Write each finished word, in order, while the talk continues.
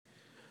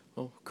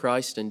Well,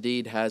 Christ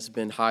indeed has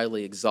been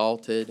highly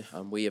exalted.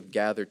 We have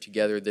gathered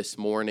together this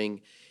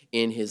morning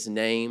in his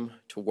name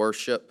to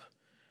worship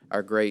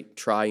our great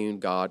triune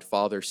God,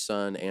 Father,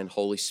 Son, and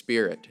Holy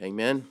Spirit.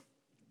 Amen.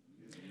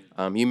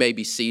 You may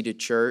be seated,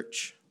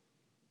 church.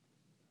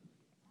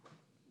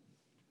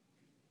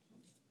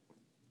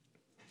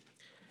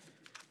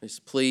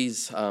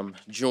 Please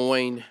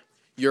join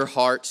your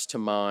hearts to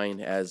mine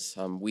as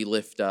we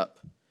lift up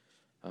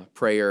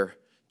prayer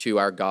to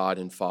our God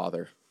and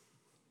Father.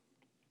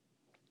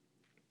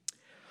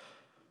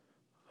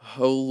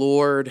 O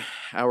Lord,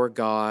 our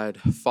God,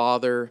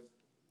 Father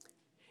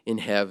in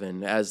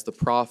heaven, as the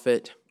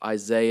prophet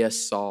Isaiah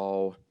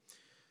saw,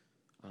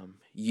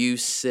 you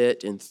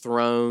sit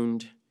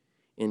enthroned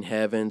in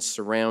heaven,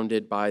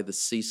 surrounded by the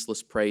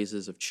ceaseless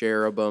praises of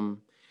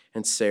cherubim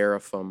and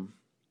seraphim.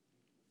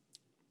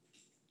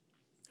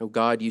 O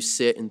God, you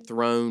sit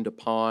enthroned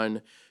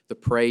upon the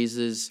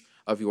praises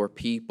of your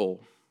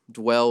people,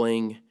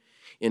 dwelling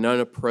in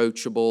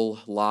unapproachable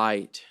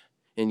light,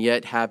 and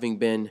yet having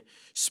been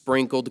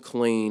sprinkled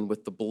clean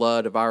with the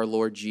blood of our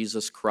Lord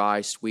Jesus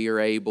Christ, we are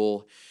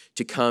able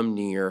to come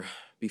near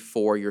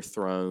before your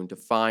throne, to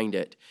find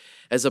it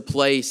as a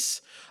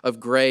place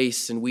of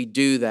grace. And we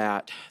do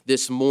that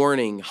this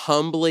morning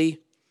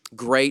humbly,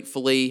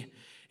 gratefully,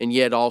 and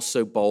yet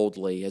also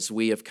boldly, as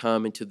we have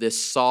come into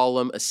this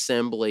solemn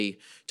assembly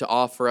to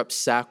offer up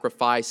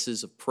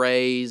sacrifices of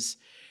praise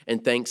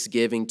and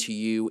thanksgiving to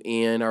you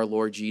in our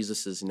Lord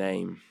Jesus'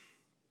 name.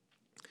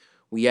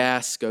 We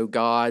ask, O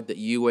God, that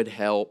you would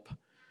help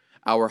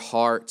our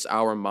hearts,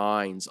 our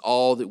minds,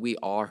 all that we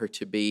are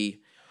to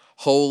be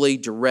wholly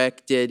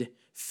directed,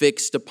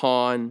 fixed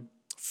upon,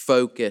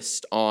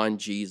 focused on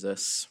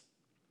Jesus.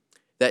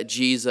 That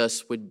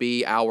Jesus would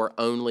be our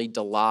only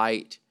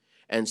delight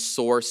and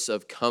source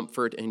of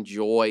comfort and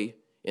joy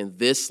in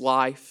this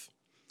life,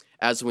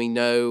 as we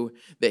know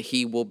that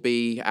he will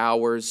be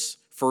ours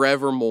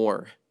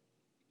forevermore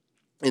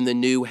in the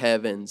new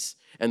heavens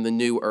and the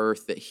new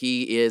earth, that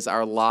he is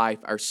our life,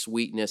 our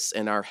sweetness,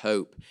 and our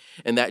hope.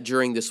 And that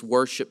during this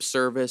worship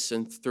service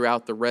and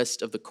throughout the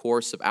rest of the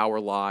course of our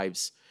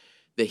lives,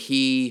 that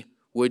he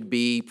would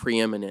be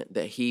preeminent,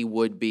 that he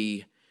would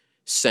be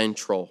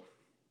central.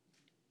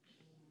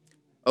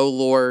 O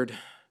Lord,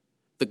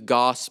 the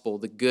gospel,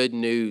 the good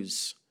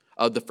news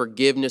of the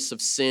forgiveness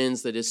of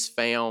sins that is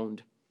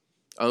found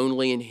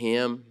only in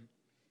him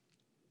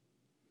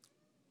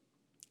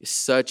is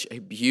such a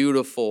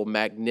beautiful,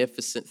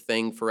 magnificent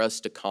thing for us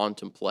to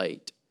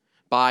contemplate.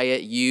 By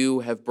it, you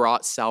have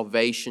brought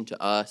salvation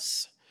to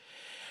us.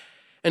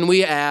 And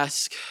we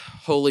ask,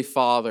 Holy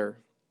Father,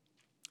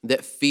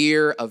 that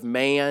fear of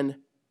man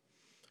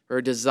or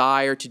a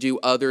desire to do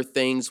other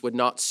things would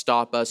not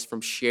stop us from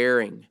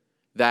sharing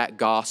that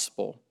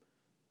gospel,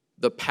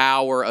 the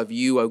power of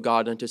you, O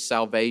God, unto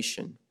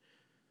salvation.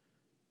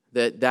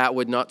 That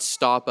would not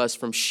stop us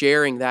from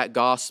sharing that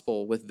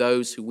gospel with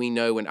those who we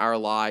know in our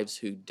lives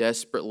who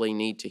desperately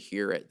need to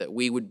hear it, that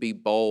we would be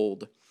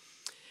bold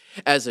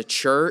as a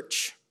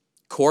church,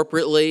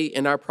 corporately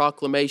in our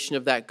proclamation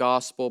of that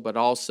gospel, but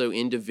also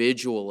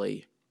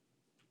individually,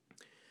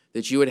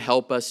 that you would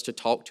help us to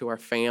talk to our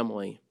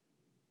family,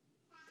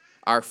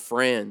 our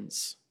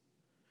friends,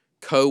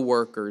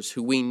 co-workers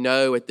who we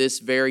know at this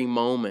very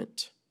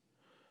moment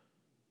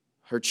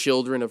are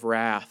children of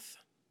wrath,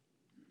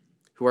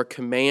 who are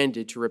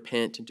commanded to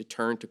repent and to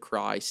turn to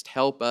Christ.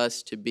 Help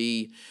us to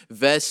be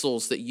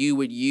vessels that you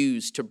would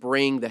use to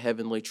bring the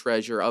heavenly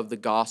treasure of the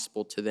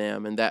gospel to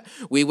them, and that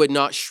we would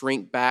not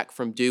shrink back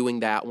from doing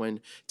that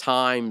when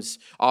times,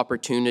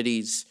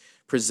 opportunities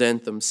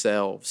present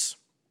themselves.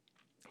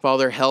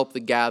 Father, help the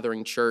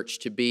gathering church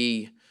to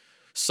be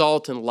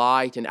salt and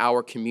light in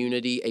our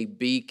community, a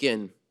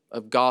beacon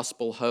of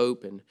gospel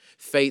hope and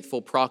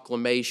faithful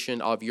proclamation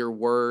of your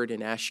word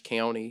in Ashe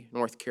County,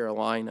 North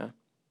Carolina.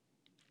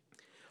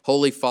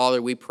 Holy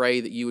Father, we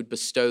pray that you would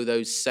bestow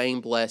those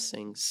same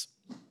blessings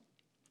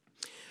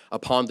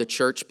upon the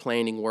church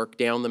planting work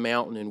down the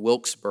mountain in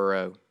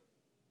Wilkesboro.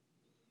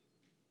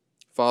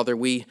 Father,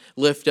 we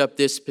lift up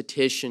this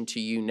petition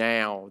to you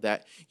now,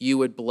 that you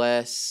would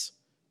bless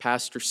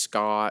Pastor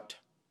Scott,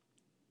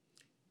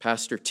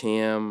 Pastor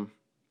Tim,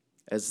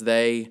 as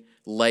they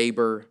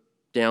labor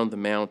down the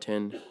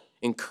mountain.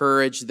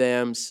 Encourage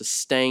them,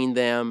 sustain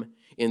them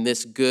in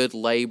this good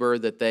labor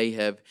that they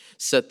have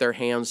set their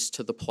hands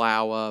to the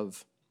plow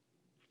of.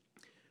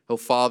 Oh,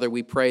 Father,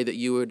 we pray that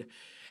you would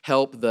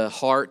help the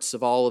hearts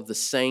of all of the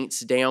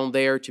saints down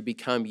there to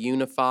become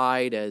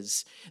unified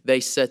as they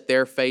set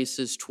their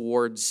faces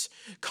towards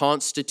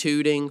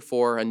constituting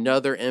for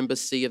another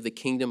embassy of the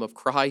kingdom of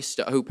Christ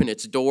to open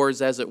its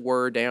doors, as it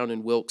were, down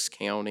in Wilkes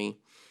County.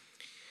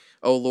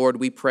 Oh Lord,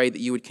 we pray that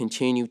you would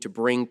continue to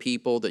bring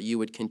people, that you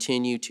would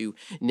continue to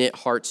knit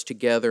hearts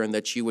together, and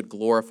that you would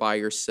glorify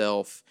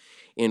yourself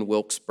in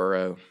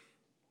Wilkesboro.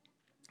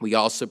 We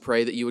also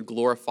pray that you would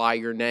glorify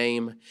your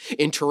name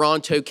in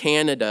Toronto,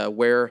 Canada,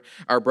 where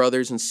our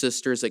brothers and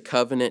sisters at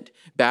Covenant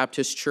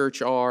Baptist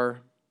Church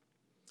are,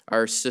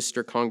 our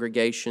sister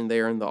congregation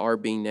there in the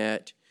RB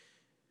Net.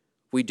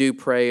 We do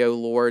pray, O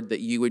Lord,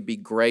 that you would be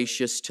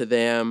gracious to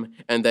them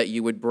and that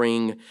you would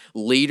bring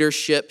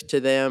leadership to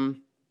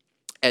them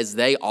as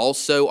they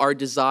also are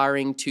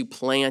desiring to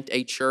plant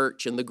a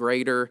church in the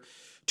greater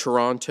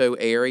Toronto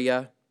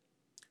area.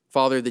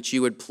 Father, that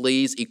you would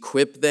please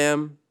equip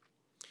them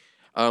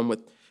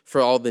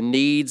for all the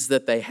needs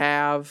that they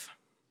have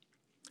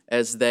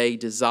as they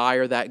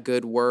desire that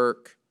good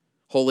work.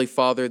 Holy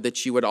Father,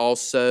 that you would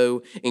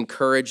also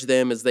encourage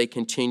them as they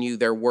continue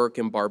their work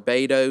in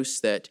Barbados,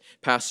 that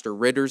Pastor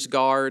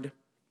Rittersgaard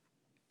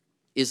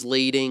is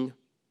leading,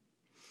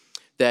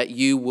 that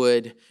you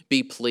would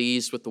be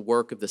pleased with the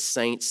work of the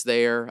saints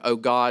there. Oh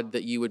God,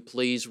 that you would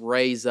please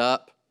raise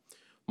up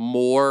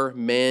more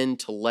men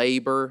to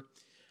labor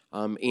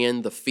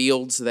in the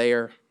fields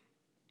there,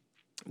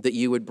 that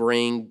you would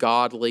bring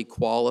godly,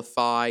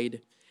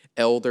 qualified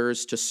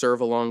elders to serve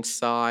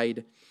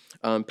alongside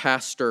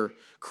Pastor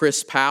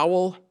Chris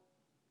Powell.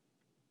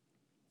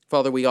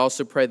 Father, we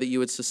also pray that you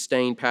would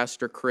sustain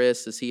Pastor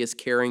Chris as he is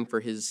caring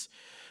for his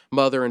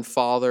mother and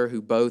father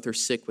who both are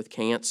sick with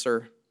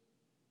cancer.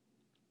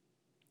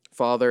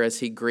 Father,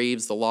 as he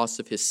grieves the loss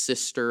of his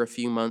sister a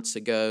few months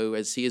ago,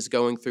 as he is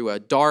going through a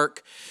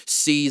dark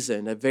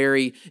season, a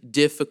very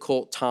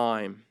difficult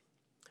time,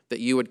 that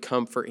you would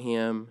comfort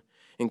him,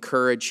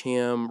 encourage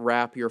him,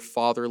 wrap your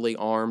fatherly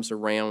arms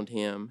around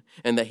him,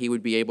 and that he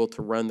would be able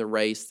to run the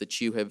race that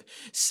you have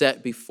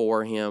set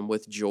before him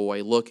with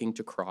joy, looking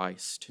to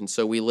Christ. And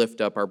so we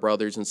lift up our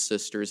brothers and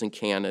sisters in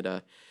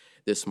Canada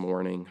this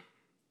morning.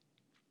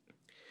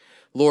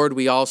 Lord,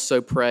 we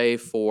also pray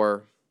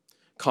for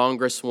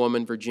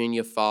Congresswoman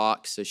Virginia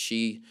Foxx as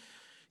she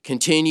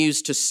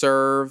continues to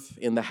serve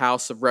in the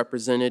House of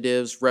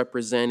Representatives,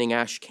 representing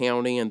Ashe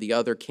County and the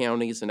other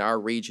counties in our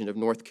region of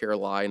North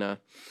Carolina.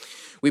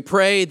 We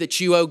pray that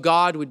you, O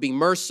God, would be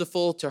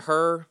merciful to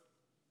her,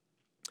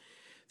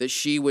 that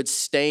she would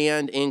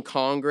stand in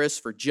Congress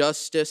for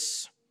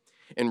justice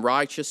and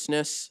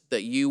righteousness,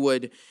 that you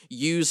would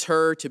use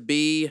her to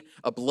be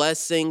a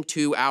blessing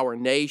to our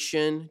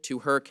nation, to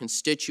her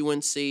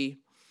constituency,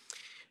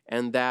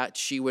 and that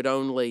she would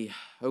only,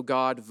 O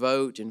God,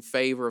 vote in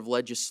favor of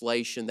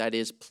legislation that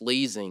is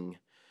pleasing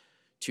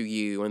to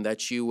you, and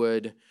that you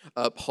would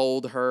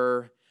uphold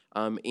her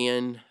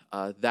in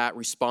that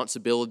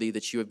responsibility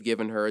that you have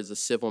given her as a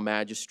civil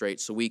magistrate.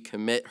 So we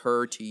commit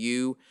her to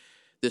you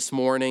this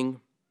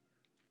morning.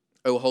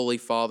 O Holy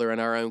Father, in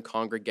our own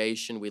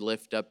congregation, we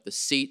lift up the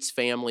Seats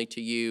family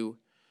to you.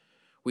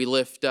 We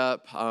lift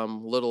up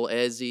little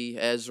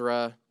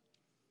Ezra,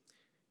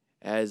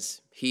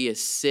 as he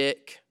is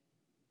sick,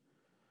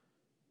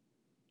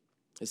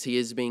 as he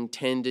is being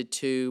tended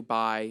to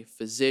by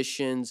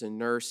physicians and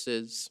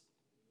nurses.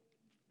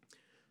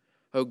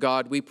 Oh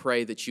God, we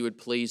pray that you would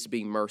please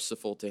be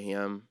merciful to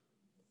him.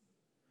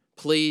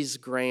 Please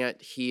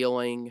grant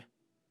healing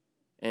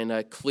and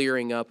a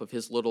clearing up of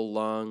his little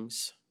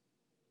lungs.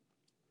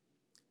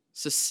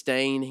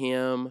 Sustain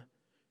him,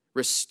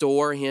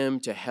 restore him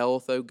to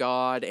health, O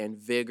God, and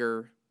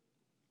vigor.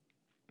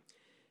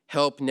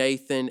 Help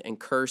Nathan and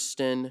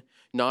Kirsten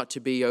not to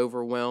be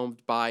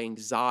overwhelmed by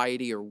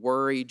anxiety or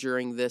worry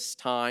during this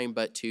time,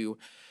 but to,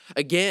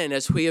 again,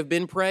 as we have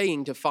been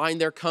praying, to find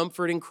their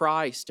comfort in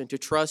Christ and to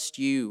trust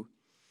you.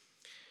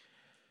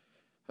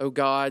 Oh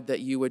God, that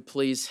you would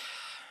please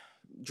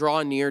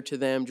draw near to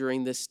them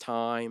during this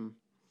time.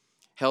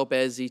 Help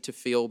Ezzy to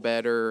feel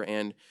better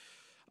and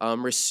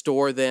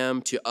restore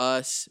them to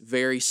us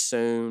very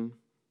soon.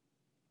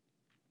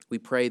 We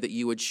pray that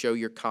you would show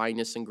your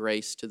kindness and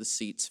grace to the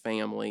Seats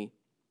family.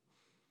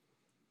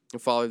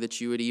 And Father, that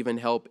you would even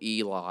help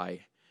Eli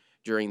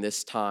during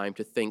this time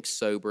to think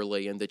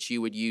soberly, and that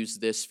you would use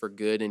this for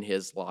good in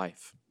his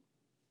life.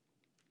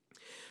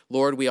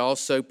 Lord, we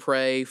also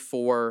pray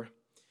for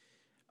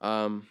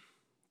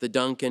the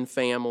Duncan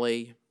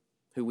family,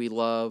 who we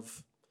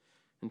love,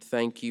 and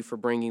thank you for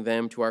bringing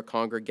them to our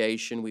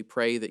congregation. We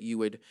pray that you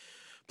would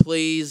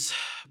please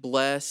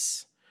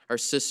bless our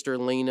sister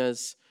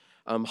Lena's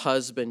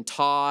husband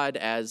Todd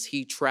as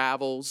he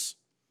travels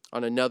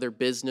on another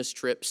business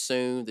trip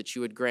soon, that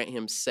you would grant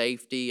him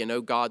safety, and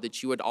oh God,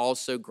 that you would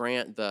also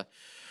grant the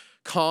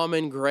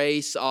common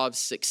grace of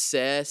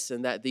success,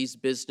 and that these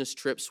business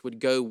trips would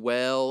go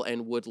well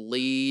and would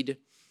lead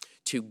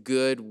to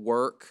good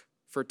work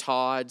for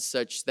Todd,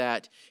 such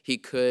that he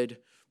could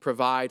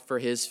provide for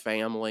his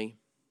family.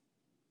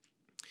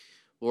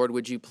 Lord,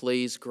 would you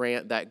please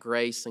grant that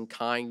grace and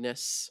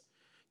kindness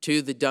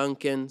to the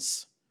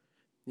Duncans.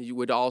 You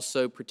would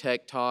also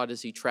protect Todd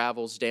as he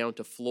travels down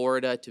to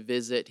Florida to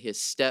visit his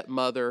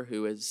stepmother,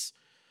 who is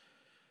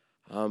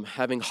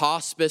having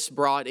hospice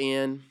brought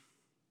in,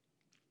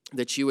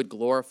 that you would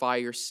glorify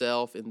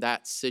yourself in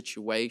that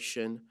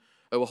situation.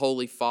 Oh,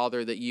 Holy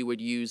Father, that you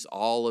would use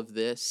all of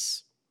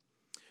this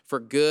for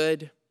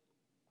good,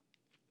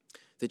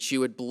 that you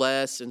would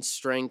bless and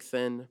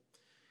strengthen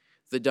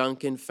the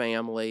Duncan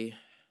family,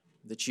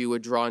 that you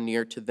would draw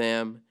near to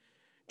them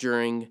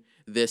during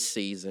this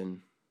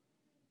season.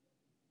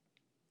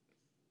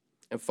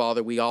 And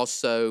Father, we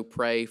also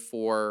pray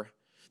for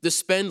the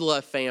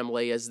Spendla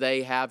family as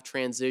they have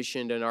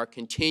transitioned and are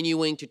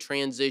continuing to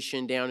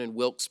transition down in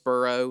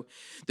Wilkesboro,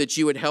 that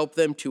you would help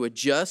them to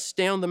adjust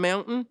down the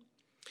mountain,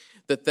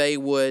 that they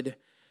would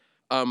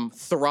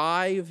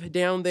thrive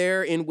down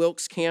there in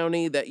Wilkes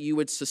County, that you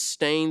would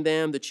sustain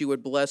them, that you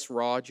would bless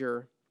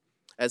Roger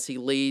as he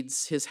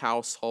leads his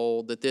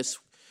household, that this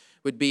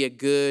would be a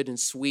good and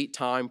sweet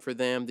time for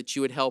them, that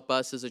you would help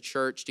us as a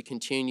church to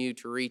continue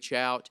to reach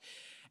out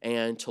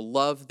and to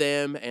love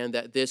them, and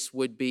that this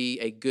would be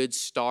a good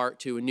start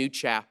to a new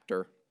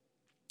chapter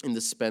in the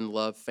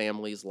Spendlove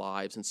family's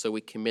lives. And so we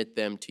commit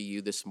them to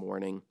you this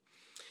morning.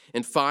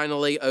 And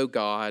finally, oh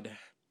God,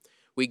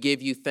 we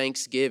give you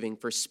thanksgiving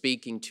for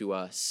speaking to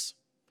us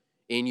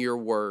in your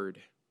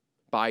word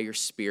by your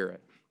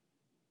Spirit.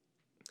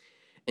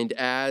 And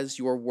as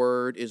your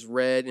word is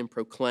read and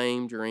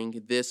proclaimed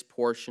during this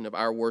portion of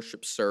our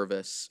worship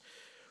service,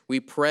 we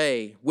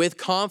pray with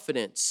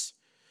confidence,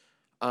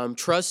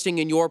 trusting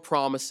in your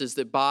promises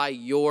that by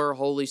your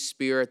Holy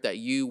Spirit that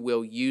you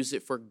will use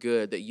it for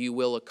good, that you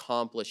will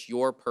accomplish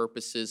your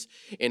purposes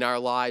in our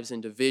lives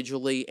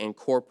individually and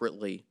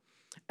corporately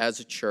as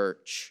a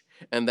church,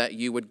 and that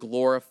you would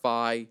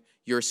glorify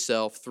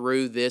yourself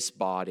through this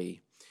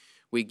body.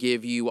 We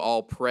give you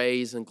all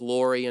praise and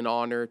glory and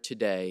honor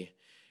today,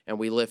 and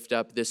we lift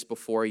up this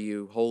before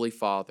you, Holy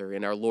Father,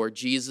 in our Lord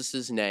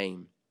Jesus'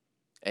 name.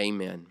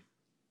 Amen.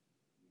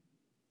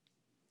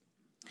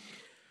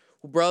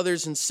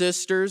 Brothers and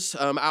sisters,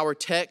 our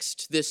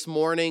text this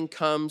morning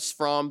comes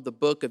from the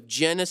book of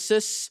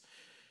Genesis,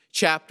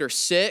 chapter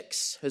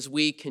 6, as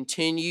we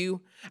continue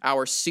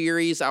our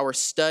series, our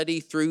study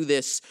through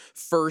this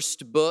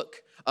first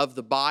book of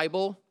the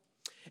Bible.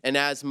 And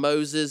as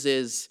Moses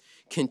is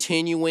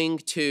continuing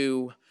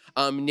to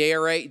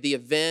narrate the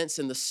events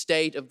and the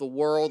state of the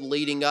world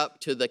leading up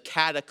to the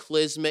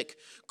cataclysmic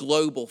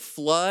global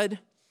flood,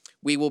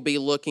 we will be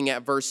looking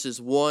at verses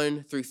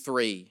 1 through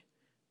 3.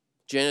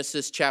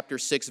 Genesis chapter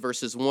 6,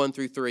 verses 1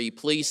 through 3.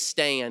 Please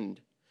stand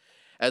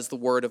as the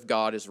word of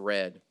God is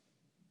read.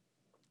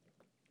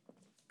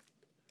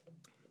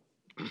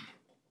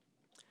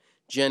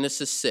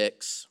 Genesis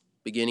 6,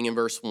 beginning in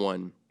verse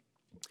 1.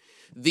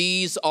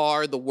 These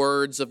are the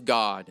words of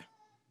God.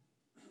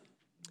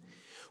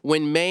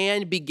 When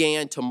man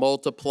began to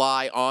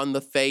multiply on the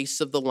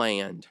face of the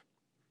land,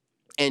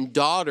 and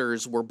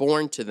daughters were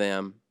born to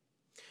them,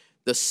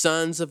 the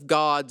sons of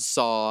God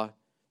saw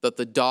that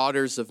the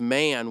daughters of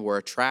man were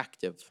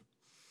attractive,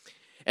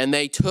 and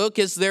they took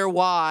as their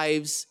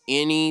wives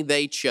any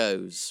they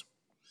chose.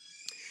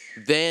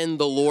 Then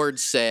the Lord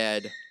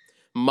said,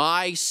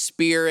 my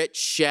spirit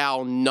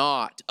shall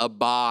not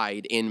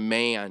abide in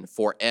man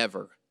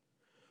forever,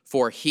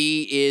 for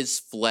he is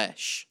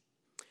flesh.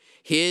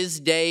 His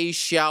days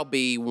shall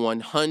be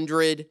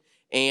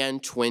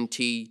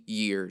 120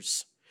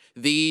 years.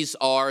 These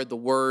are the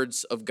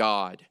words of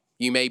God.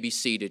 You may be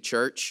seated,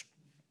 church.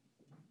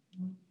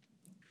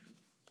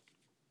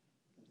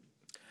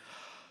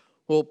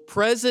 Well,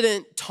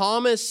 President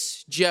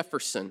Thomas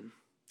Jefferson,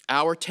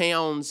 our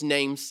town's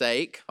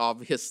namesake,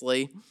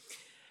 obviously,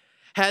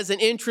 has an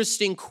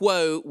interesting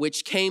quote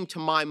which came to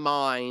my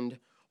mind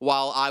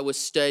while I was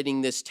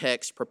studying this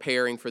text,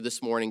 preparing for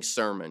this morning's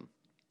sermon.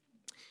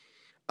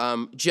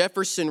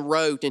 Jefferson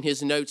wrote in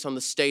his notes on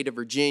the state of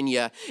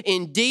Virginia,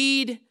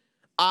 indeed,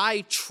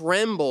 I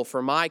tremble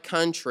for my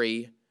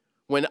country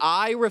when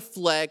I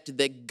reflect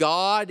that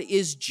God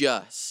is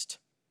just,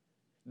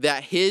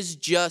 that his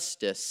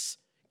justice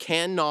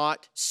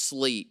cannot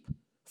sleep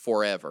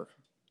forever.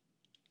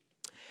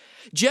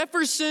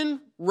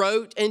 Jefferson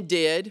wrote and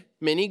did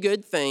many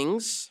good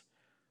things,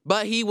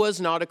 but he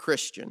was not a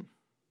Christian.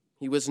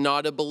 He was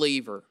not a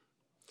believer.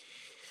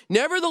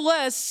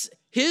 Nevertheless,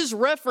 his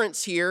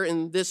reference here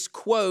in this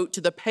quote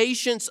to the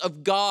patience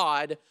of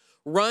God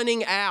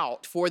running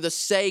out for the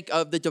sake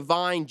of the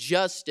divine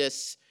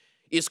justice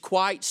is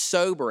quite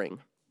sobering.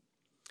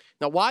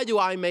 Now, why do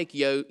I make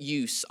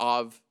use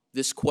of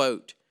this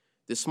quote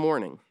this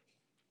morning?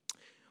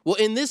 Well,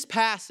 in this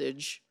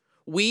passage,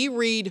 we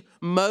read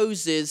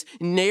Moses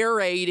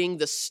narrating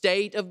the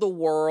state of the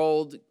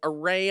world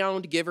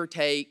around, give or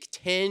take,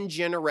 10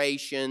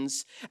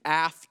 generations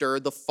after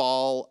the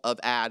fall of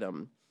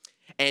Adam.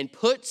 And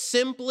put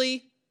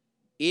simply,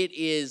 it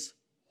is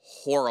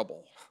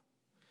horrible.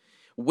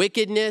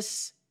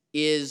 Wickedness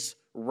is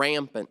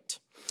rampant.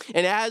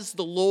 And as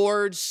the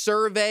Lord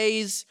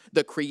surveys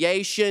the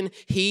creation,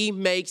 he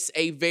makes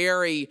a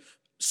very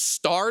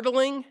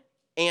startling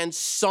and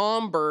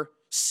somber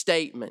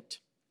statement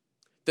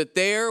that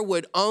there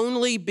would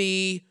only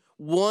be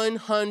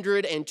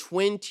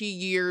 120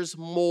 years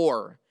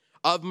more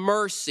of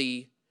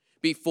mercy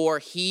before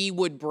he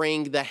would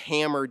bring the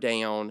hammer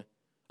down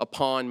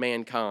upon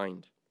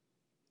mankind.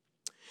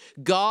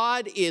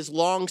 God is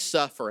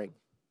long-suffering.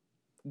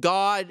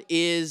 God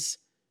is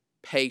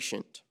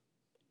patient.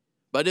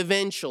 But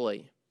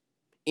eventually,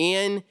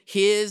 in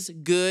his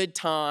good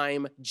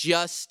time,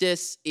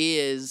 justice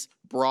is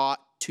brought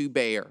to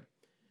bear.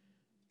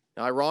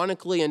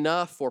 Ironically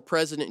enough for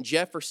President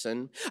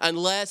Jefferson,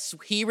 unless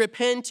he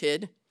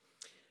repented,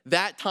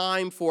 That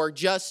time for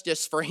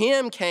justice for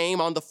him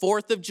came on the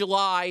 4th of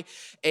July,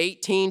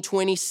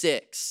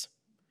 1826,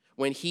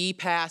 when he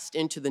passed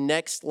into the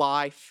next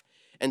life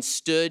and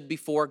stood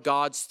before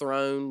God's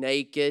throne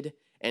naked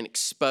and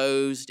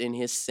exposed in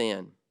his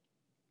sin.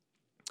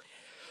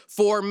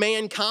 For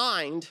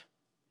mankind,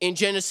 in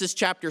Genesis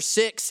chapter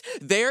 6,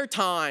 their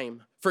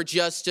time for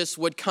justice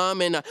would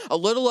come in a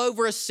little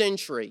over a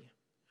century,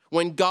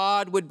 when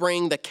God would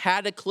bring the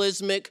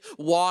cataclysmic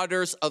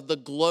waters of the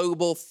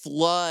global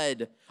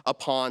flood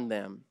upon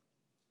them.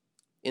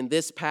 In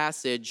this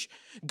passage,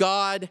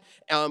 God,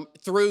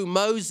 through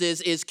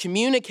Moses, is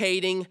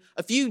communicating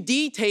a few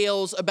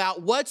details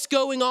about what's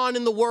going on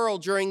in the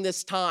world during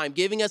this time,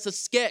 giving us a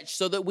sketch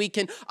so that we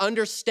can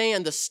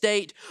understand the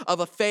state of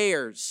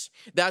affairs.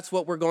 That's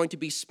what we're going to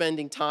be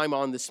spending time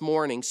on this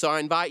morning. So I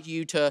invite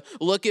you to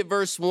look at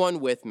verse 1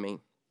 with me.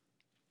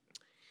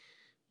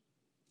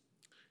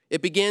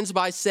 It begins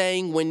by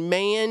saying, when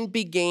man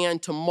began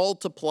to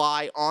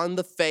multiply on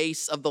the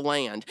face of the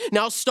land.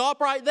 Now stop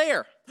right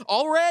there.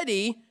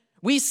 Already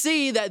we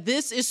see that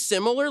this is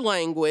similar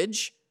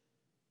language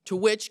to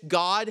which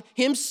God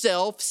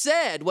himself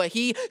said what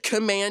he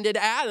commanded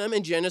Adam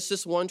in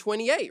Genesis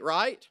 1:28,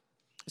 right?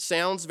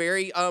 Sounds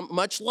very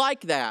much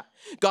like that.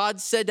 God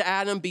said to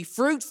Adam, be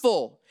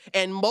fruitful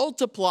and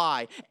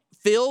multiply,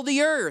 fill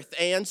the earth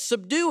and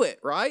subdue it,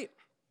 right?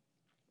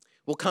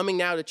 Well, coming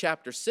now to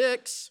chapter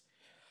 6,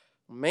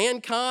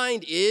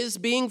 mankind is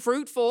being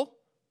fruitful.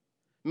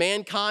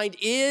 Mankind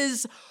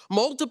is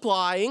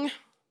multiplying.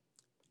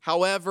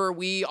 However,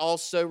 we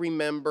also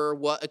remember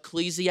what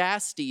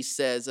Ecclesiastes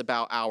says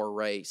about our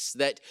race,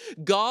 that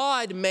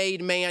God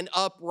made man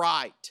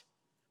upright,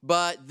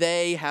 but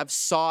they have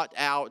sought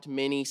out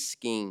many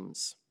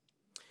schemes.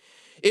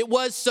 It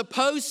was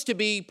supposed to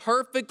be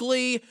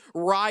perfectly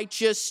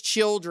righteous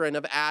children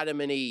of Adam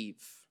and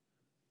Eve,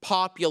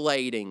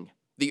 populating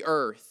the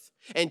earth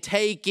and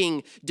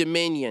taking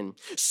dominion,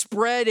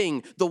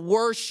 spreading the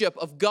worship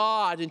of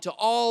God into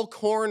all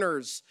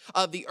corners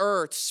of the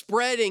earth,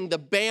 spreading the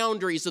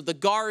boundaries of the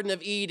Garden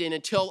of Eden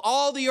until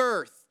all the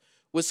earth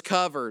was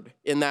covered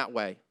in that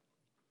way.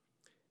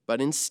 But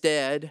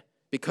instead,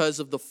 because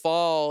of the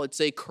fall, it's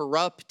a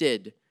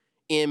corrupted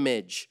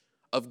image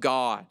of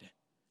God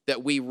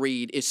that we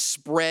read is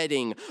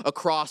spreading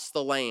across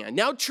the land.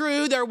 Now,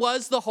 true, there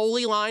was the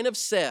holy line of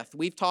Seth.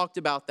 We've talked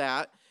about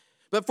that.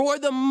 But for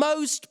the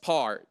most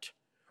part,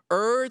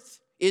 earth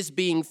is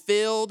being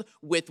filled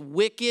with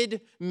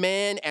wicked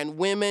men and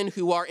women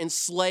who are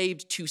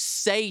enslaved to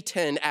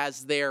Satan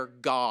as their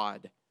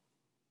God,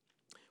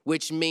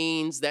 which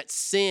means that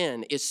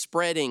sin is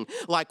spreading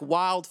like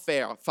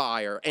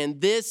wildfire.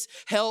 And this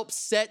helps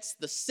sets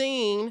the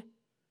scene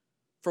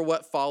for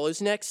what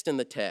follows next in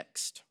the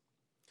text.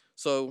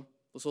 So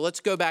let's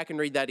go back and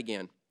read that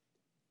again.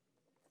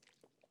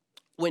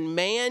 When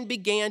man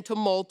began to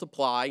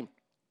multiply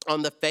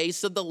on the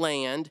face of the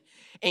land,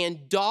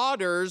 and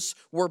daughters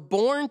were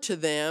born to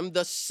them,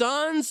 the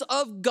sons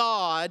of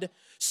God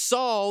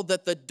saw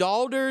that the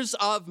daughters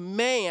of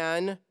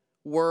man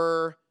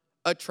were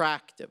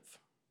attractive.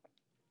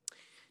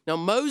 Now,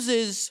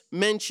 Moses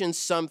mentions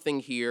something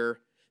here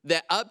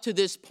that up to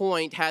this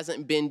point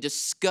hasn't been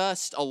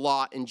discussed a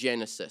lot in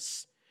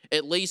Genesis,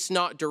 at least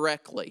not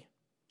directly.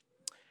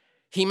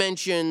 He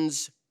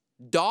mentions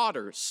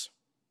daughters.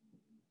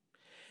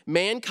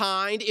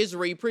 Mankind is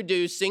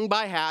reproducing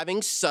by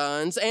having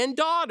sons and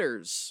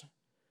daughters.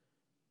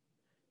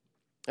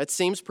 That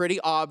seems pretty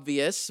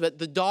obvious, but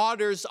the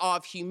daughters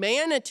of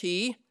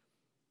humanity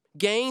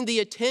gain the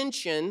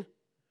attention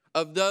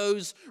of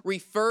those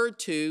referred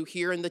to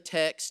here in the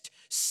text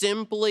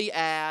simply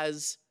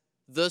as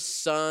the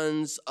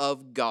sons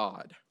of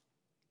God.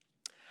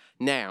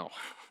 Now,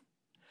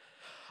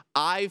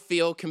 I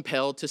feel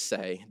compelled to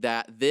say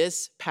that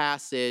this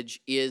passage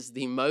is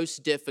the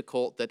most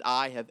difficult that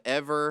I have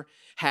ever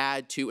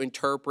had to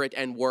interpret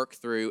and work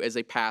through as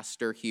a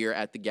pastor here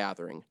at the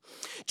gathering.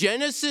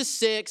 Genesis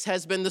 6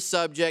 has been the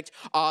subject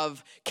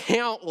of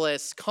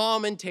countless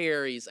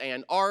commentaries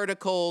and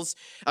articles,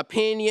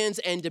 opinions,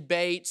 and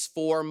debates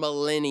for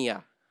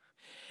millennia.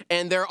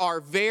 And there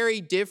are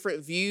very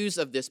different views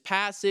of this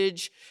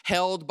passage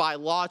held by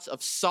lots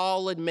of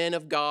solid men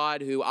of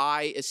God who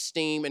I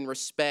esteem and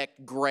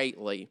respect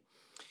greatly.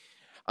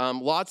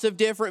 Lots of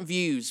different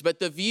views, but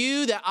the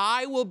view that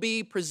I will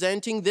be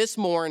presenting this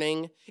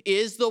morning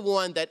is the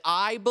one that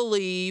I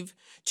believe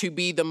to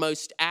be the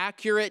most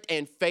accurate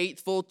and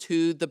faithful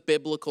to the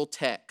biblical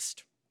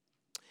text.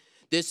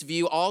 This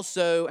view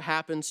also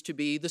happens to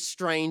be the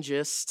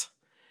strangest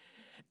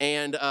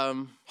and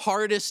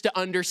hardest to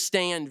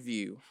understand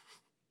view.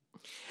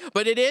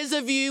 But it is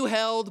a view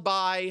held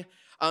by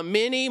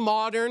many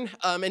modern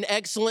and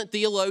excellent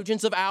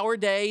theologians of our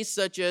day,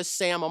 such as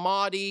Sam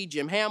Amati,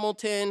 Jim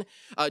Hamilton,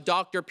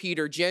 Dr.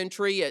 Peter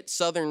Gentry at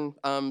Southern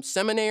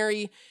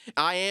Seminary.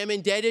 I am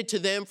indebted to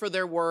them for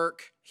their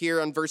work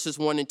here on verses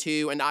 1 and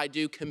 2, and I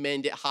do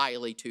commend it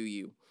highly to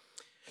you.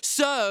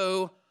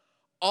 So,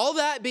 all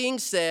that being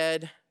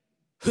said,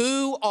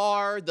 who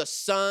are the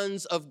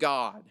sons of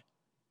God?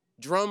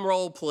 Drum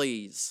roll,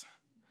 please.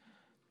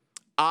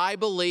 I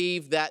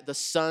believe that the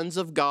sons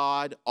of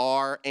God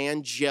are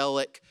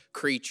angelic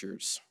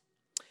creatures.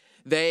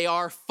 They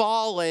are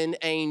fallen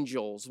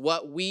angels,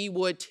 what we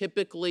would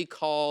typically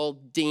call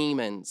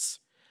demons.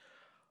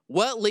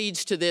 What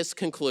leads to this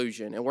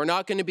conclusion? And we're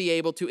not going to be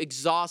able to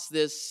exhaust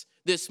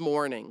this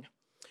morning,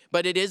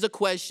 but it is a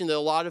question that a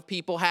lot of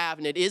people have,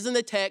 and it is in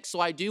the text,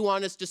 so I do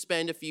want us to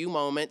spend a few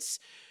moments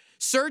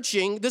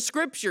searching the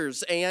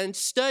scriptures and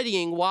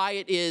studying why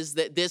it is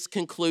that this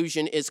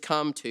conclusion is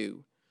come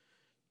to.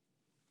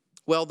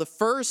 Well, the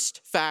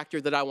first factor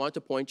that I want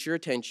to point your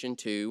attention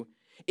to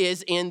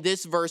is in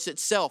this verse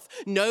itself.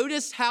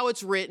 Notice how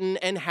it's written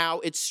and how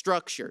it's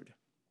structured.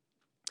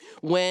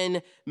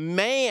 When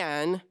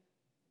man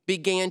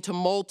began to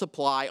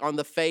multiply on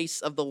the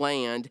face of the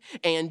land,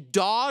 and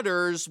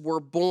daughters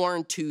were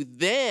born to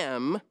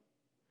them,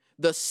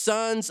 the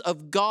sons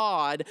of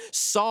God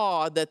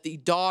saw that the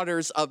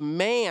daughters of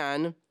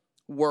man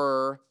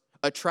were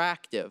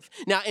attractive.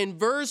 Now, in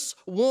verse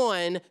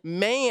 1,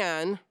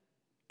 man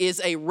is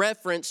a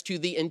reference to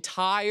the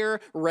entire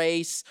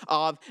race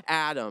of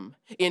Adam.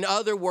 In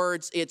other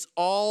words, it's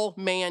all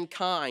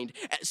mankind.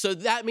 So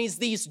that means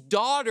these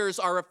daughters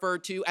are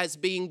referred to as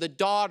being the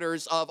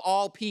daughters of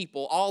all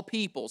people, all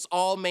peoples,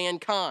 all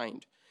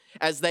mankind,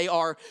 as they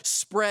are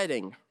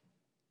spreading.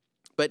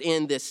 But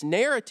in this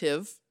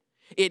narrative,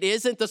 it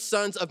isn't the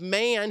sons of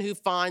man who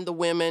find the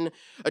women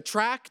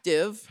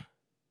attractive.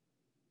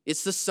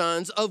 It's the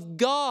sons of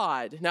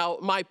God. Now,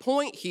 my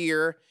point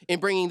here in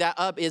bringing that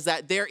up is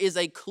that there is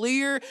a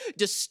clear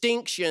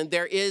distinction.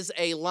 There is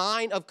a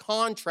line of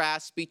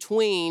contrast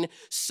between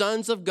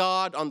sons of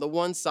God on the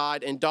one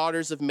side and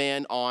daughters of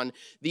men on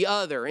the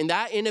other. And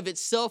that in of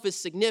itself is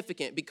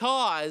significant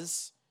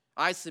because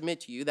I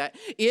submit to you that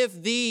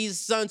if these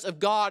sons of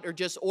God are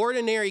just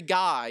ordinary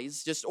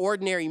guys, just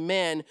ordinary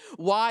men,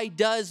 why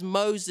does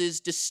Moses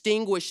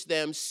distinguish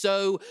them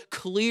so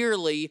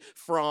clearly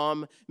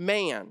from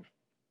man?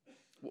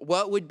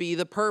 What would be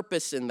the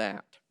purpose in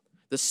that?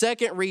 The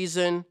second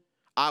reason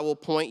I will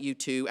point you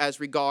to as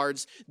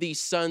regards these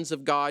sons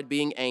of God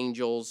being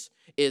angels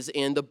is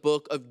in the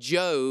book of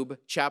Job,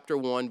 chapter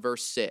 1,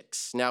 verse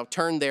 6. Now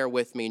turn there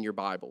with me in your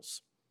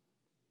Bibles.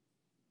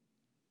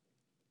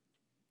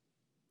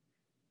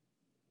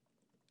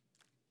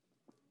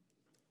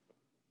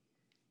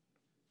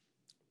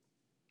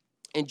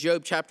 In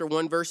Job chapter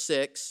 1, verse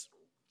 6,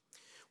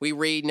 we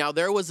read, "Now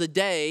there was a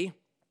day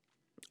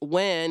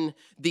when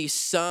the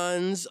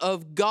sons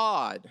of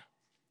God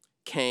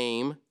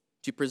came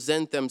to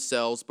present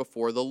themselves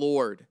before the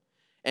Lord,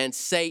 and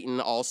Satan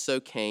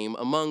also came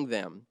among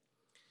them."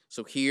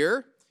 So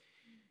here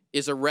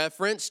is a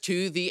reference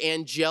to the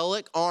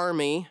angelic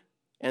army,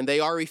 and they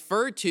are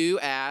referred to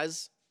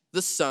as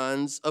the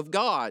sons of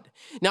God.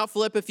 Now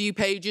flip a few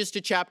pages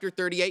to chapter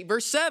 38,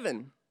 verse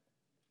 7.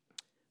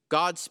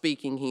 God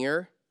speaking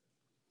here.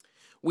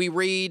 We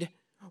read,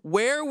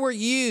 "Where were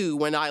you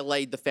when I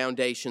laid the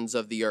foundations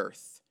of the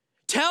earth?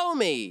 Tell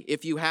me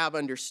if you have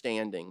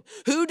understanding.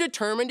 Who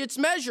determined its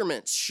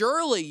measurements?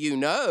 Surely you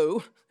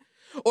know.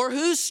 Or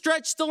who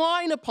stretched the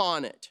line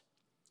upon it?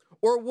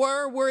 Or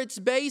where were its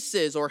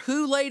bases? Or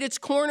who laid its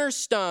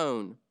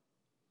cornerstone?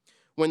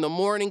 When the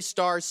morning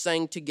stars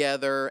sang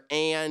together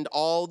and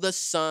all the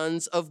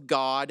sons of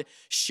God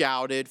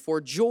shouted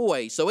for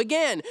joy." So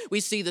again, we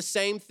see the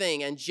same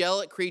thing,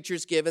 angelic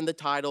creatures given the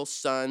title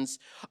sons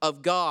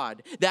of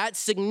God. That's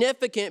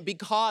significant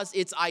because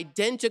it's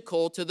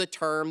identical to the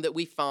term that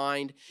we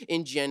find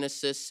in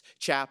Genesis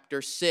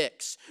chapter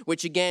 6,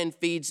 which again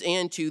feeds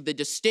into the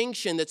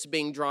distinction that's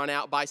being drawn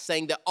out by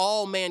saying that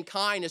all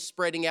mankind is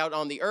spreading out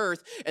on the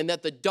earth and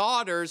that the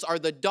daughters are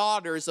the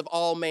daughters of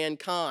all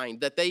mankind,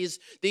 that these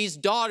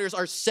daughters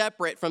are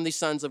separate from the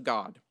sons of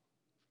God.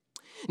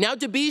 Now,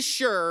 to be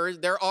sure,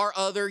 there are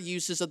other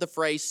uses of the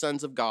phrase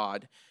sons of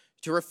God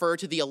to refer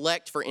to the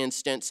elect, for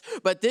instance,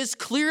 but this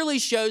clearly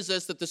shows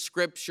us that the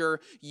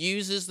scripture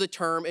uses the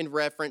term in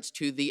reference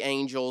to the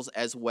angels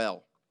as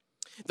well.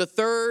 The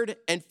third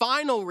and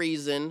final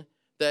reason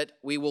that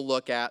we will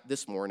look at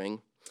this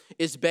morning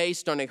is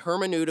based on a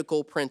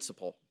hermeneutical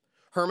principle.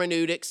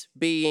 Hermeneutics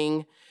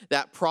being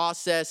that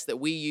process that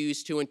we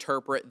use to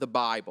interpret the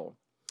Bible.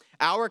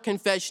 Our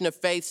confession of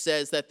faith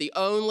says that the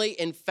only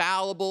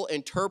infallible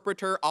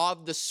interpreter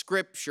of the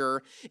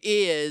scripture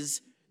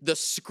is the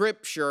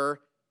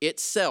scripture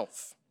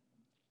itself.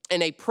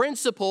 And a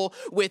principle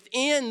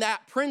within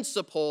that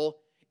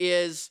principle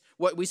is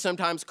what we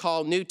sometimes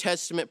call New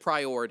Testament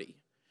priority,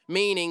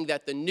 meaning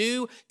that the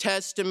New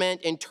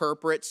Testament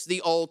interprets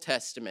the Old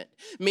Testament,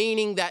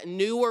 meaning that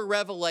newer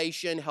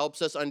revelation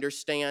helps us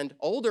understand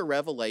older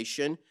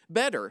revelation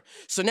better.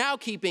 So now,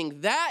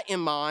 keeping that in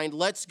mind,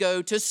 let's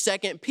go to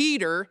 2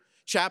 Peter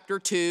chapter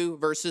 2,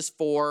 verses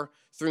 4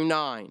 through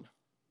 9.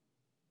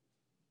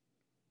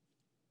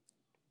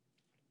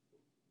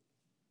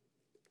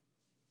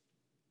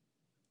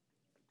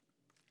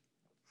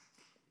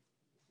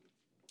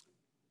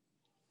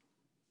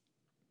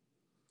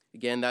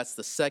 Again, that's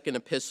the second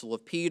epistle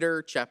of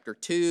Peter, chapter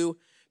 2,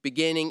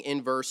 beginning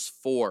in verse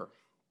 4.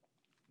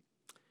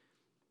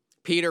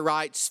 Peter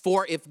writes,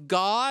 "For if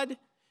God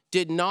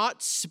did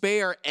not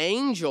spare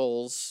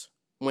angels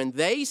when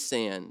they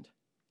sinned,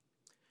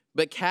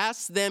 but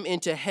cast them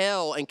into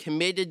hell and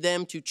committed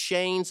them to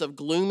chains of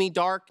gloomy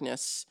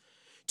darkness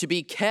to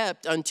be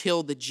kept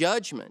until the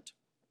judgment.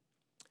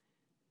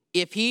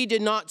 If he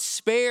did not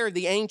spare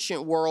the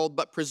ancient world,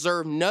 but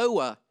preserved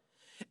Noah,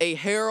 a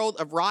herald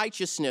of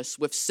righteousness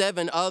with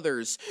 7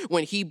 others,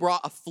 when he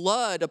brought a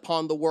flood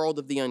upon the world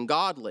of the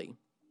ungodly.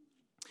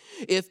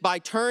 If by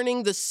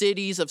turning the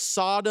cities of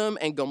Sodom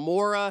and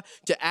Gomorrah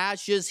to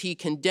ashes, he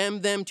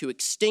condemned them to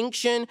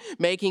extinction,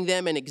 making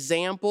them an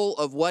example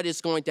of what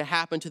is going to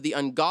happen to the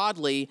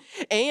ungodly,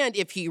 and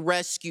if he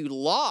rescued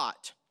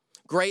Lot,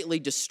 greatly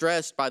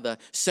distressed by the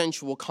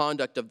sensual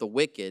conduct of the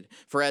wicked,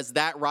 for as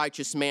that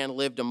righteous man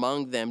lived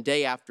among them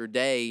day after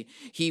day,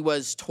 he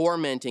was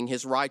tormenting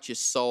his righteous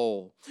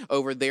soul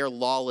over their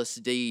lawless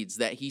deeds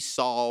that he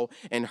saw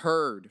and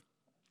heard.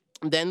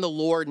 Then the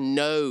Lord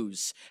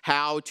knows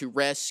how to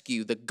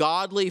rescue the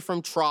godly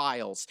from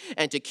trials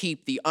and to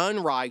keep the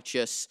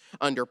unrighteous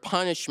under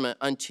punishment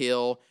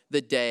until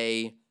the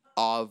day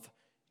of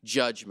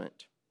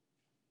judgment."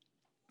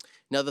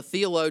 Now, the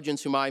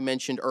theologians whom I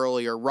mentioned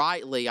earlier,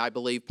 rightly, I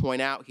believe,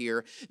 point out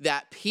here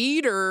that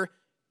Peter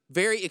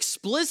very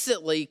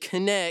explicitly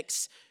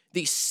connects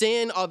the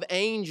sin of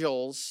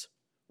angels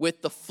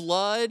with the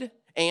flood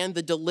and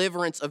the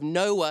deliverance of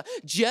Noah,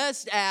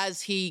 just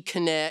as he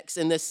connects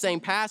in this same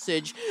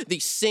passage the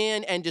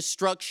sin and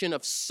destruction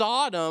of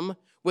Sodom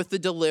with the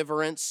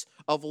deliverance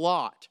of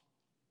Lot.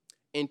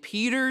 In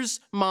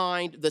Peter's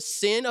mind, the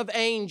sin of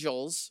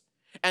angels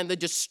and the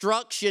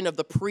destruction of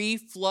the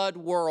pre-flood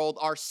world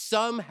are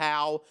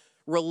somehow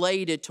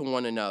related to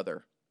one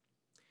another.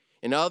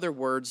 In other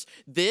words,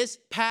 this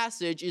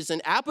passage is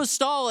an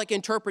apostolic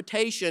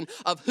interpretation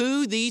of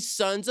who these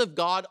sons of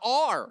God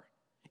are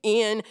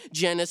in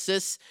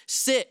Genesis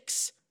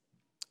 6.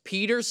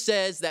 Peter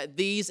says that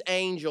these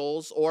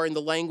angels, or in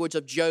the language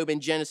of Job in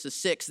Genesis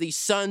 6, these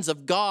sons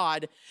of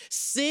God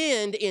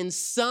sinned in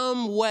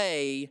some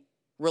way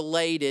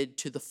related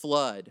to the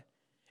flood,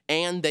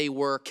 and they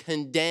were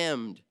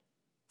condemned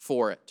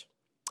for it.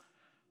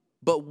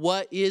 But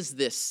what is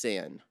this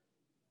sin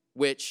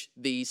which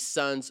these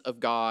sons of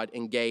God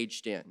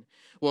engaged in?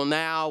 Well,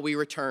 now we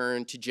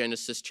return to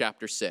Genesis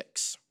chapter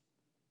 6.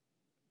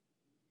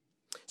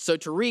 So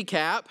to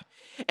recap,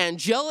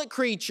 angelic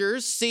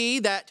creatures see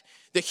that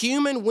the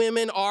human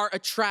women are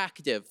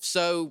attractive.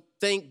 So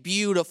think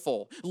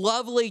beautiful,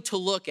 lovely to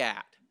look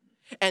at.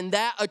 And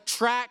that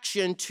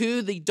attraction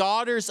to the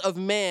daughters of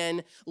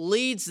men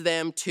leads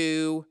them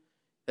to,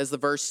 as the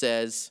verse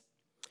says,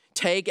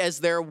 take as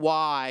their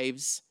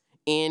wives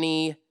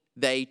any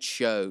they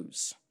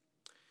chose.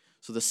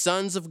 So the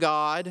sons of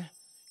God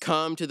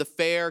come to the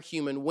fair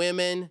human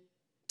women,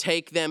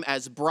 take them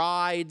as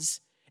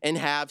brides, and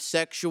have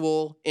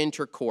sexual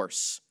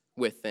intercourse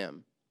with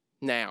them.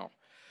 Now,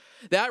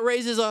 that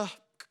raises a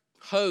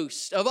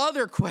host of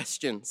other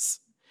questions.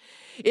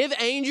 If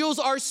angels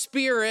are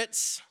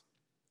spirits,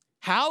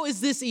 how is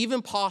this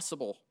even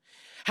possible?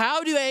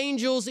 How do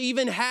angels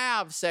even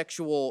have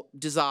sexual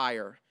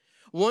desire?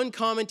 One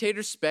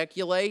commentator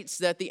speculates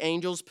that the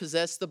angels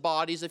possess the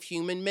bodies of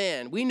human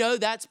men. We know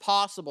that's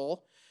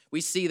possible. We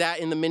see that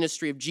in the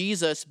ministry of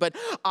Jesus. But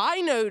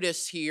I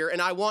notice here,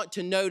 and I want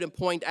to note and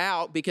point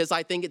out because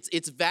I think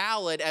it's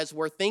valid as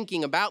we're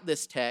thinking about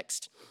this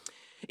text,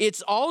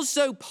 it's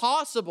also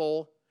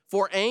possible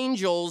for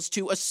angels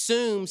to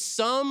assume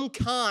some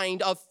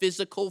kind of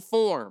physical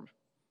form.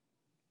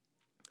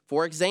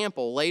 For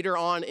example, later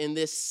on in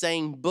this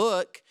same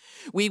book,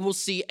 we will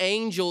see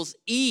angels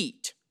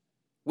eat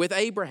with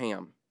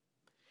Abraham.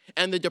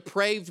 And the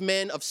depraved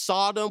men of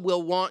Sodom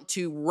will want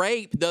to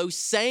rape those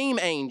same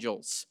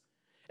angels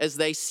as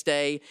they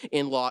stay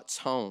in Lot's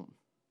home.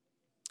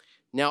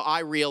 Now, I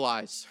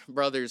realize,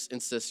 brothers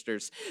and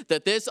sisters,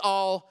 that this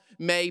all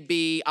may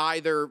be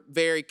either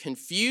very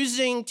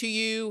confusing to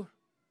you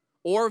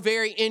or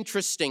very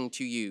interesting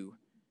to you.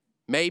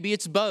 Maybe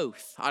it's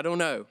both. I don't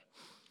know.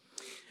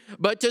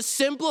 But to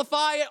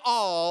simplify it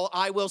all,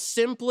 I will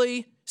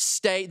simply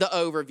state the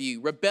overview.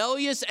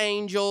 Rebellious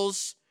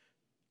angels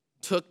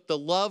took the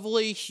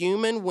lovely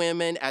human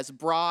women as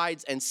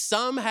brides and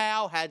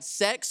somehow had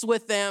sex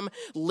with them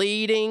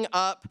leading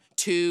up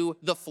to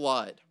the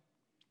flood.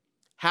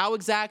 How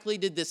exactly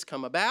did this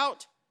come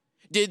about?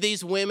 Did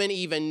these women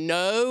even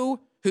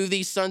know who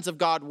these sons of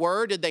God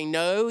were? Did they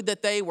know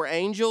that they were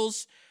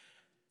angels?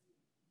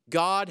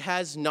 God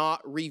has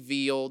not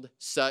revealed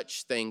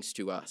such things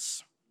to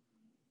us.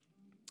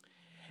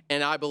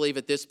 And I believe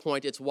at this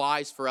point it's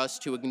wise for us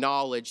to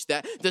acknowledge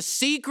that the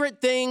secret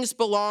things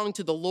belong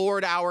to the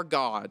Lord our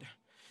God,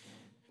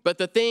 but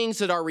the things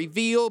that are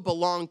revealed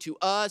belong to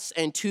us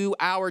and to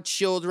our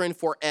children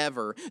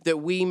forever, that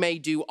we may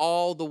do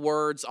all the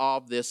words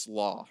of this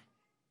law.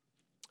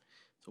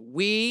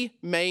 We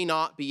may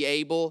not be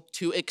able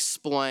to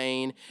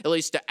explain, at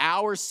least to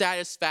our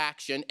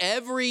satisfaction,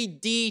 every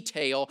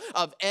detail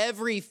of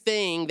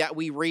everything that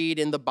we read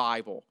in the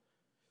Bible,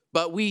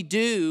 but we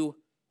do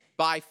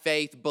by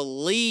faith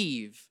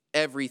believe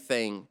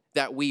everything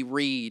that we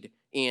read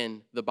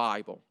in the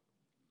Bible.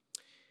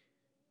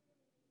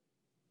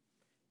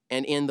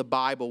 And in the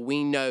Bible,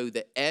 we know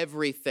that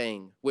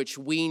everything which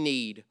we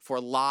need for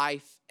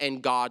life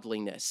and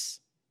godliness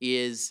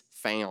is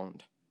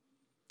found.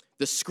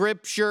 The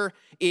Scripture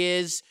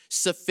is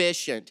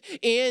sufficient.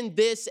 In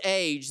this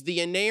age,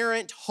 the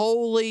inerrant,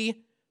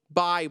 holy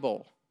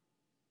Bible,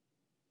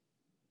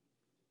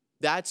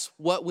 that's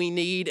what we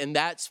need and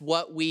that's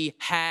what we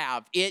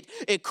have. It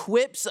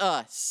equips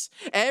us.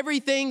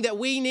 Everything that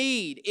we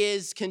need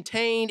is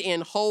contained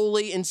in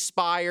holy,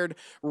 inspired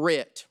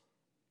writ.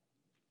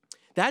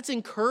 That's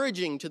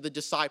encouraging to the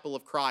disciple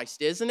of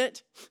Christ, isn't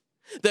it?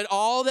 That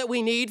all that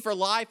we need for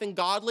life and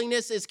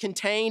godliness is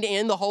contained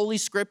in the Holy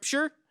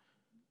Scripture.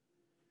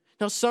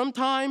 Now,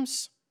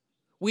 sometimes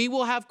we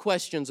will have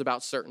questions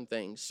about certain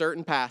things,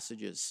 certain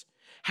passages.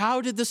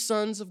 How did the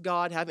sons of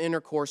God have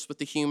intercourse with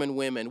the human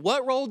women?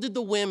 What role did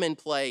the women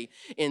play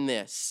in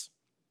this?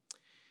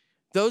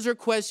 Those are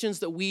questions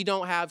that we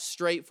don't have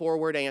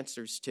straightforward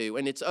answers to,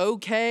 and it's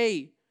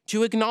okay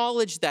to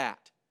acknowledge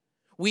that.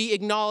 We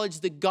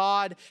acknowledge that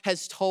God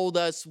has told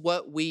us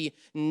what we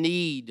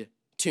need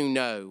to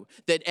know,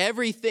 that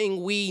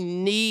everything we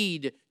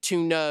need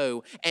to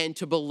know and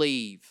to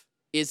believe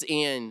is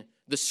in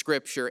the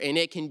Scripture, and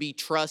it can be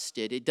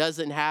trusted. It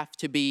doesn't have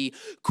to be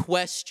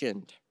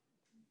questioned.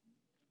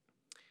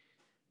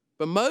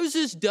 But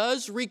Moses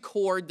does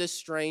record this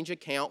strange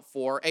account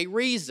for a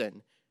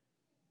reason.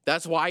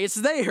 That's why it's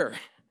there.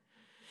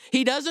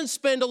 He doesn't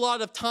spend a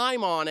lot of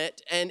time on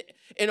it, and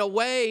in a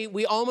way,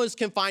 we almost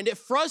can find it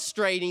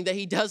frustrating that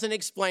he doesn't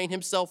explain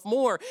himself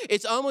more.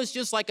 It's almost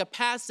just like a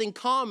passing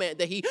comment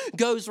that he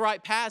goes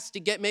right past to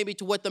get maybe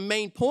to what the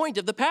main point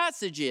of the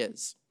passage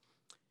is.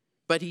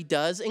 But he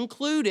does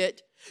include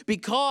it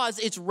because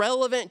it's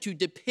relevant to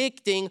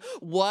depicting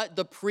what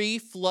the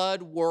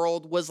pre-flood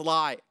world was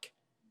like.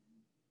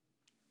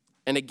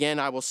 And again,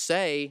 I will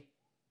say,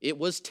 it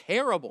was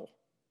terrible.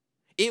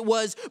 It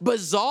was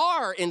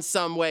bizarre in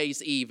some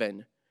ways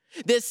even.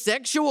 This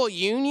sexual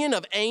union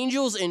of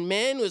angels and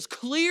men was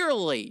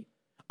clearly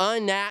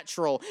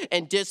unnatural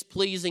and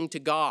displeasing to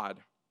God.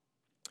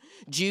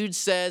 Jude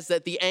says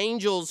that the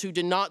angels who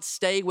did not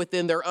stay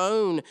within their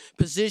own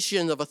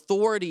position of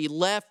authority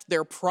left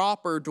their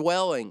proper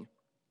dwelling.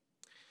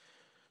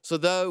 So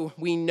though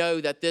we know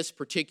that this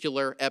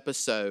particular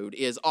episode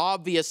is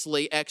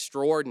obviously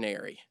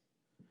extraordinary,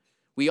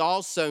 we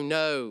also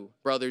know,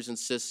 brothers and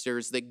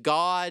sisters, that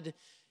God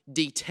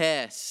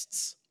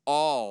detests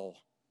all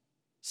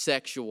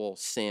sexual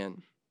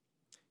sin.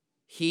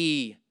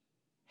 He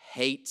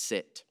hates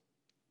it.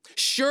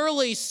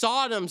 Surely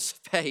Sodom's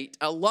fate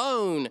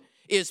alone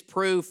is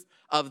proof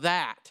of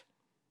that.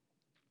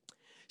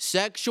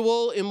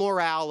 Sexual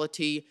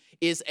immorality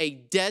is a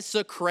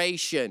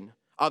desecration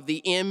of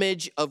the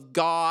image of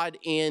God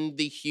in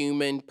the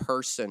human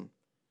person.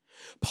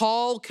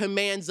 Paul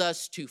commands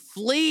us to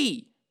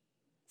flee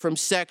from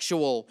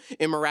sexual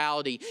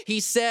immorality.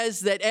 He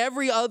says that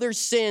every other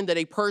sin that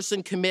a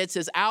person commits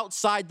is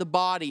outside the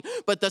body,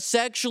 but the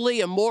sexually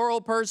immoral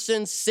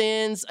person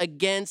sins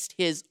against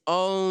his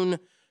own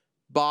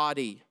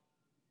body.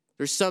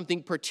 There's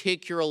something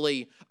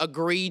particularly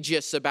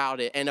egregious about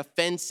it and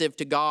offensive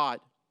to God.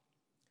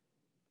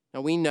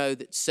 Now we know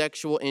that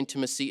sexual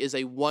intimacy is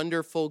a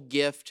wonderful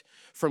gift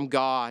from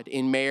God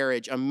in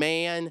marriage, a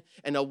man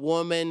and a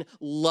woman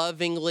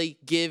lovingly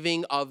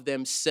giving of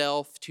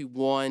themselves to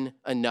one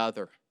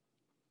another.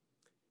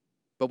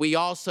 But we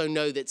also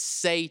know that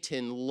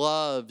Satan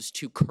loves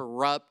to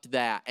corrupt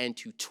that and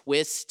to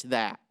twist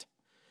that.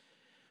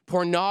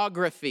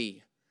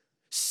 Pornography,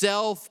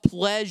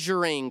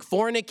 self-pleasuring,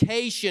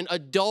 fornication,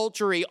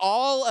 adultery,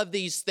 all of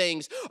these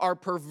things are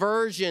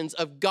perversions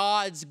of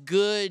God's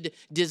good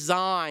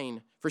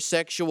design for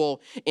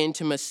sexual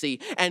intimacy.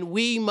 And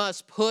we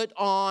must put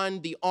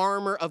on the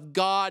armor of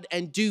God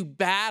and do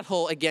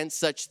battle against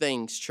such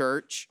things,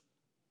 church.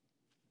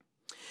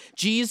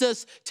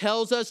 Jesus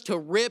tells us to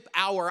rip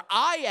our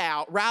eye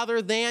out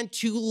rather than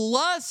to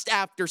lust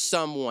after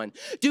someone.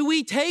 Do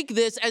we take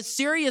this as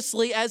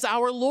seriously as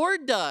our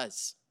Lord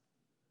does?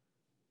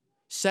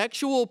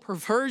 Sexual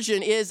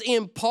perversion is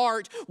in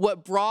part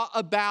what brought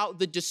about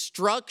the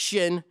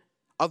destruction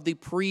of the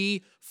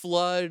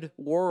pre-flood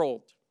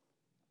world.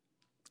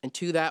 And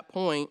to that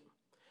point,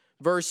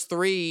 verse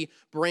 3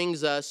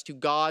 brings us to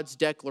God's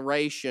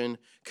declaration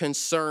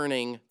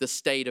concerning the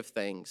state of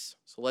things.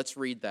 So let's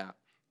read that.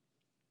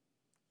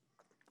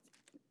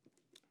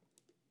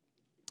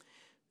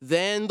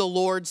 Then the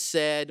Lord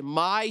said,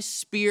 "My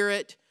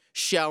spirit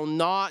shall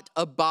not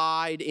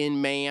abide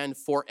in man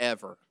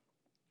forever,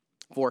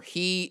 for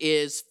he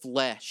is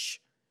flesh.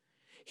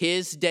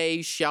 His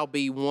days shall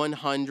be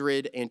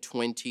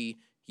 120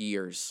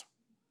 years.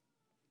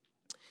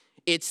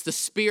 It's the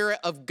Spirit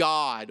of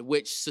God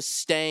which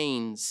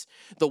sustains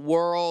the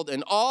world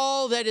and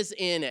all that is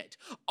in it.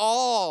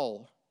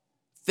 All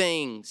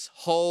things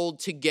hold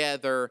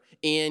together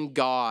in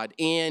God,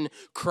 in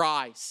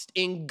Christ.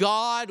 In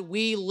God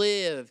we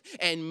live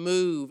and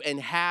move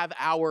and have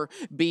our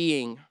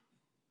being.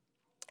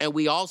 And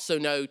we also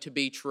know to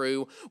be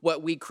true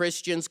what we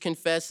Christians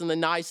confess in the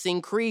Nicene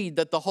Creed,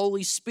 that the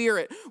Holy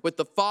Spirit with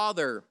the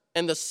Father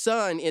and the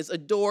Son is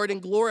adored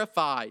and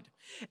glorified,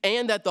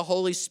 and that the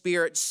Holy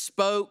Spirit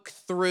spoke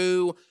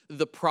through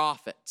the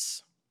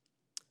prophets.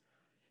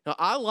 Now,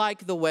 I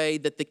like the way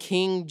that the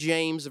King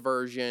James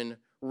Version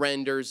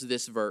renders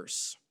this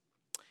verse.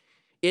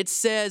 It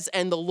says,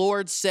 "And the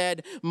Lord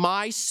said,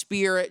 my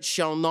spirit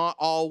shall not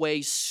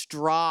always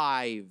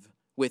strive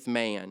with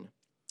man."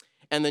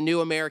 And the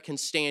New American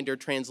Standard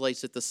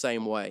translates it the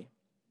same way.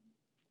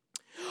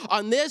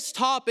 On this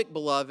topic,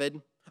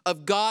 beloved,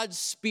 of God's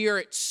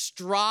Spirit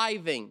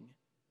striving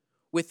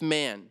with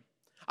men,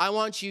 I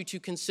want you to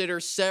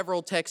consider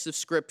several texts of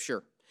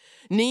Scripture.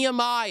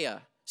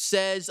 Nehemiah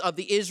says of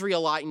the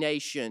Israelite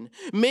nation,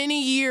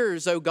 "Many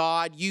years, O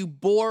God, you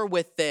bore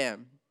with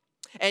them,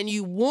 and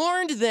you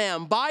warned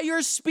them by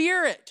your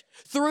Spirit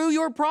through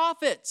your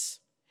prophets,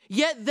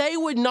 yet they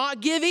would not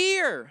give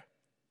ear.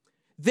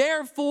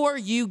 Therefore,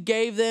 you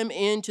gave them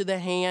into the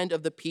hand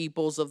of the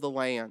peoples of the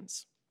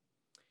lands."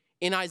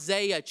 In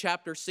Isaiah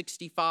chapter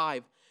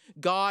 65,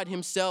 God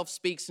himself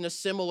speaks in a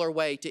similar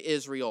way to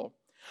Israel.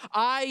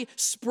 "I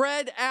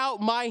spread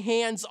out my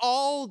hands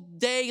all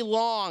day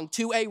long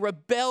to a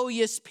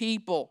rebellious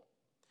people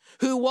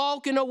who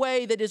walk in a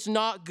way that is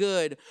not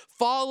good,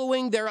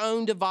 following their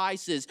own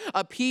devices,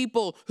 a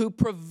people who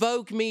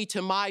provoke me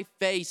to my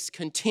face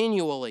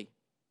continually."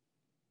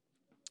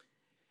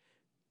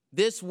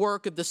 This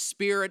work of the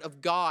Spirit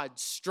of God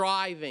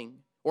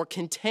striving or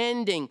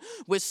contending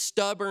with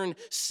stubborn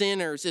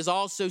sinners is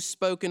also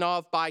spoken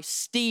of by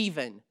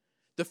Stephen,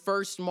 the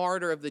first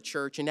martyr of the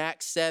church, in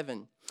Acts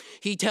 7.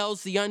 He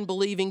tells the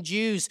unbelieving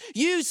Jews,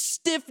 "You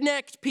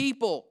stiff-necked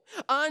people,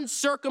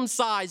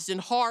 uncircumcised in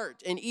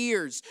heart and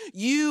ears,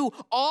 you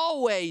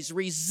always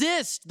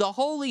resist the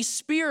Holy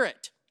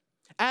Spirit.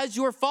 As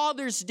your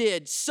fathers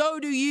did,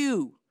 so do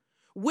you.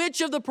 Which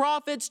of the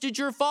prophets did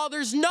your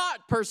fathers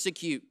not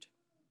persecute?"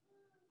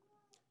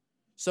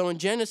 So in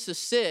Genesis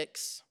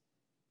 6,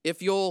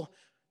 if you'll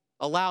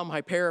allow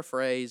my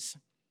paraphrase,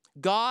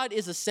 God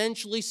is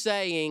essentially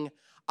saying,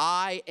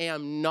 I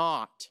am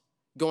not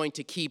going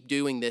to keep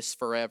doing this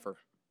forever.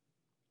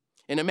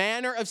 In a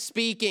manner of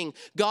speaking,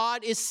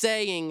 God is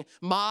saying,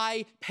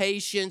 my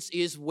patience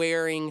is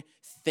wearing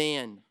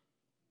thin.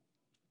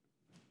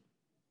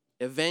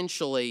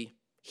 Eventually,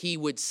 he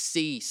would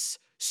cease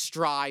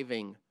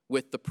striving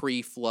with the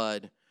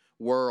pre-flood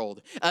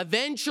world.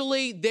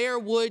 Eventually, there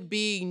would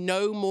be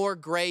no more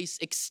grace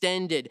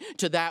extended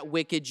to that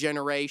wicked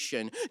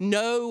generation.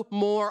 No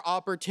more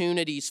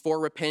opportunities for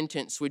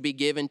repentance would be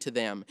given to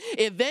them.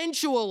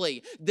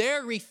 Eventually,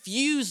 their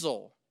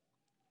refusal,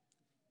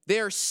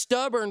 their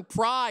stubborn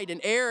pride and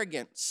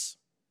arrogance,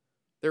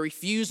 their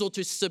refusal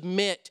to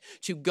submit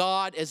to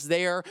God as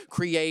their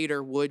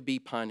creator would be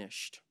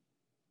punished.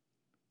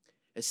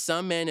 As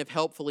some men have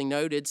helpfully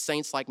noted,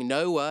 saints like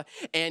Noah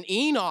and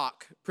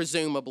Enoch,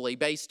 presumably,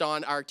 based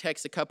on our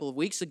text a couple of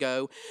weeks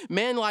ago,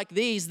 men like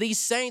these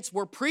saints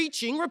were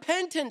preaching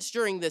repentance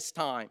during this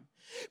time.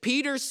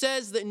 Peter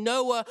says that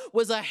Noah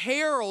was a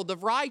herald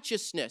of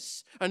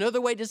righteousness.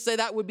 Another way to say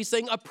that would be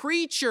saying a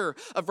preacher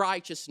of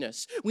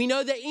righteousness. We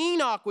know that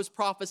Enoch was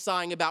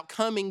prophesying about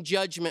coming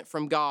judgment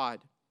from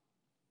God.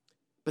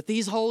 But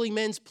these holy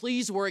men's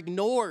pleas were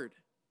ignored.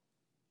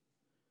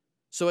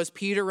 So as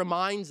Peter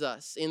reminds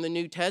us in the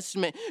New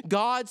Testament,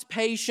 God's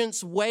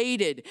patience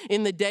waited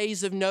in the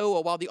days of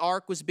Noah while the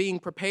ark was being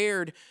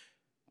prepared,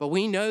 but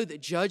we know that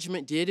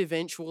judgment did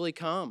eventually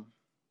come.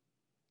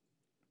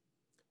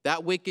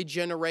 That wicked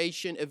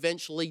generation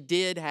eventually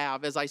did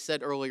have, as I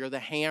said earlier, the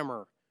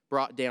hammer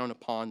brought down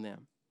upon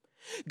them.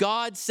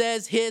 God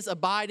says his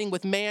abiding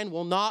with man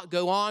will not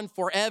go on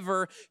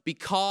forever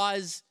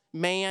because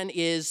man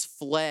is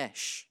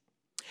flesh.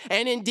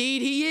 And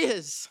indeed he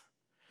is.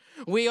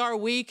 We are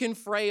weak and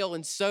frail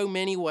in so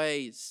many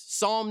ways.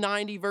 Psalm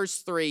 90 verse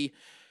 3,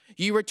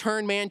 you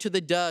return man to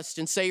the dust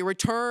and say,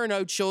 return,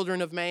 O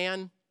children of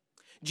man.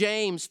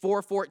 James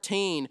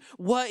 4:14,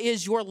 what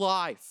is your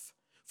life?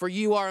 For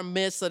you are a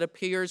mist that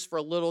appears for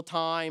a little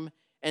time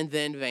and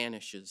then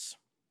vanishes.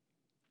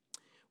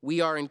 We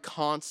are in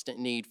constant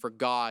need for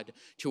God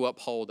to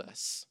uphold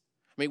us.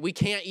 I mean, we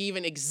can't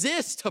even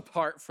exist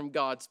apart from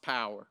God's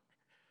power.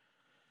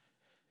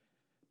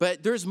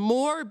 But there's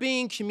more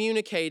being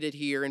communicated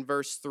here in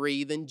verse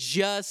 3 than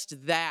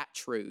just that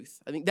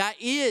truth. I think that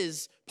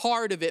is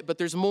part of it, but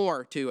there's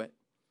more to it.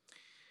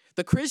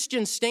 The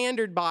Christian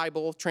Standard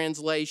Bible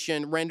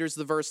translation renders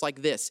the verse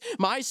like this: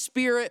 my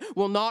spirit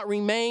will not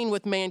remain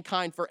with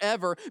mankind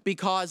forever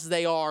because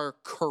they are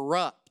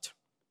corrupt.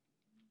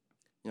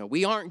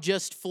 We aren't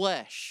just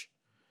flesh.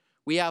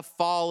 We have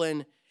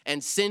fallen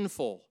and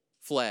sinful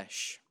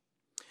flesh.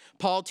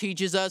 Paul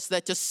teaches us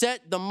that to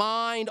set the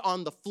mind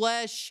on the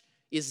flesh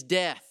is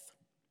death.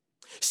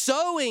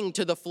 Sowing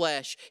to the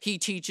flesh, he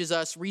teaches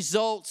us,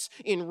 results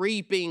in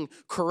reaping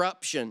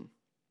corruption.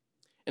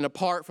 And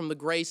apart from the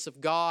grace of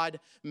God,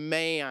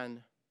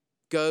 man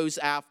goes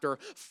after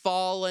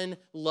fallen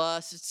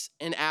lusts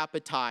and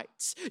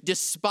appetites,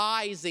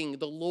 despising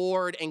the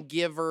Lord and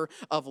giver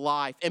of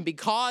life. And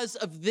because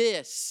of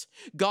this,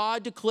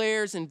 God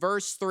declares in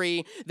verse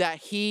 3 that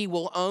he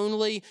will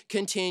only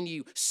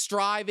continue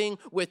striving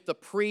with the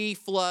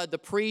pre-flood, the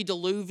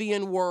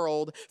pre-diluvian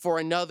world for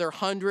another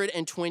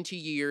 120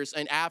 years,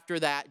 and after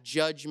that,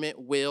 judgment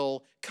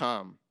will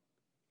come.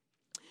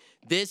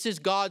 This is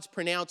God's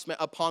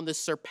pronouncement upon the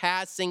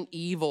surpassing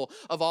evil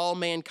of all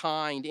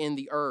mankind in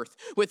the earth,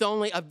 with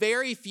only a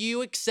very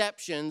few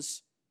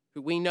exceptions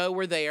who we know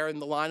were there in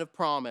the line of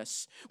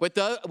promise. With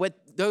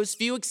those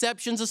few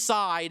exceptions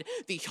aside,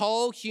 the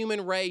whole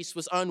human race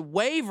was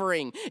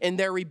unwavering in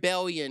their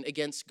rebellion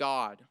against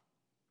God.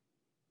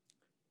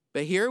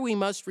 But here we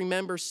must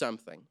remember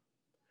something.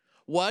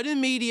 What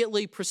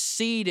immediately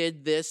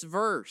preceded this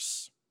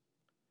verse?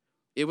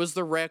 It was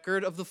the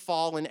record of the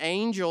fallen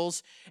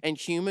angels and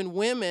human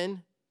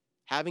women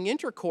having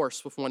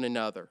intercourse with one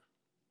another.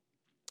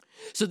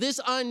 So this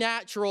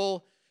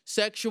unnatural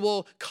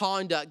sexual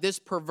conduct, this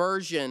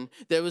perversion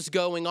that was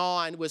going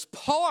on was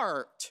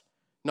part,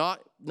 not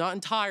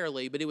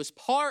entirely, but it was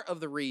part of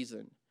the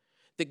reason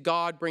that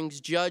God brings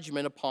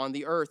judgment upon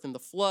the earth in the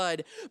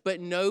flood. But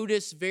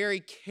notice very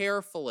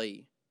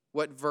carefully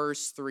what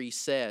verse 3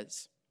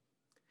 says.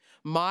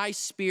 My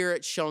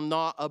spirit shall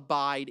not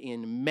abide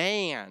in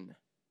man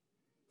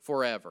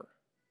forever.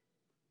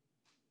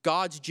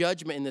 God's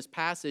judgment in this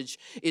passage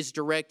is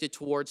directed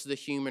towards the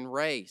human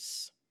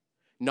race,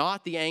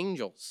 not the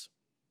angels.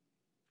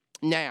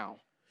 Now,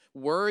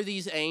 were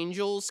these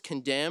angels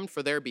condemned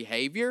for their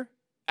behavior?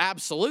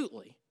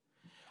 Absolutely.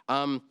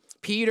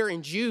 Peter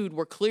and Jude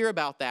were clear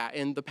about that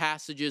in the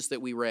passages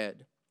that we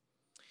read.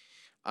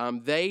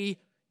 They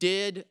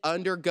did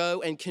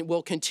undergo and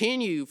will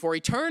continue for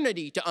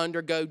eternity to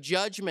undergo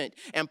judgment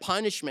and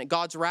punishment,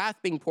 God's wrath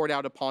being poured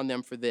out upon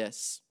them for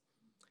this.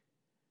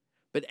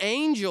 But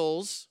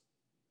angels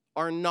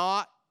are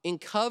not in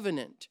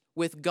covenant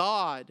with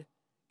God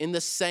in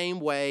the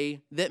same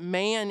way that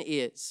man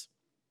is.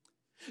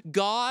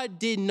 God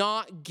did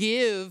not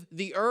give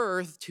the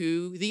earth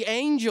to the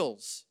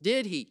angels,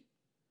 did he?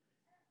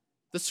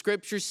 The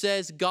scripture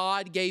says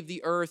God gave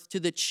the earth to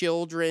the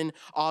children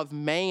of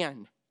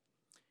man.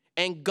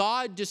 And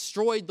God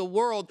destroyed the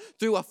world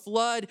through a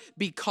flood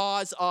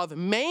because of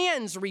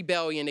man's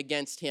rebellion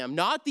against him,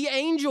 not the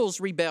angels'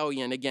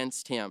 rebellion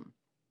against him.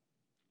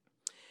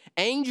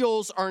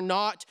 Angels are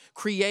not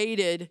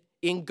created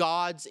in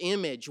God's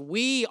image.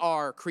 We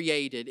are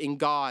created in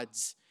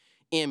God's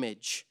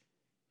image.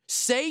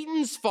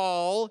 Satan's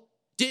fall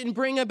didn't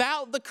bring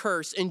about the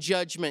curse and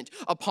judgment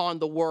upon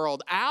the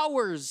world.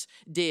 Ours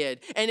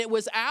did. And it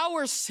was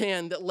our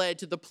sin that led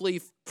to the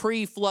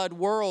pre-flood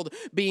world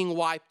being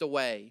wiped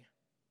away.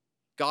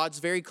 God's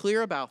very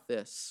clear about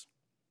this.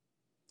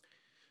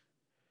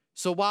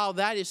 So while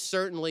that is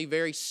certainly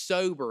very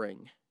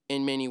sobering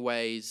in many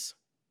ways,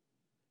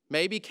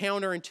 maybe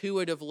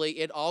counterintuitively,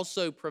 it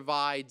also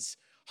provides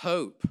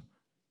hope.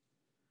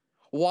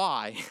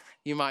 Why,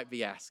 you might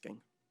be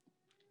asking?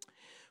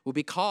 Well,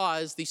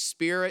 because the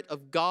Spirit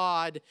of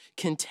God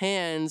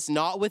contends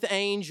not with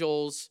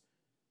angels,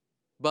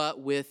 but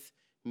with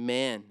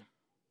men.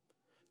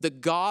 The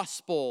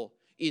gospel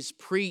is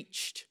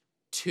preached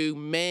to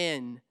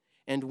men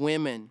and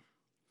women.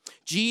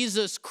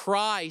 Jesus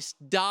Christ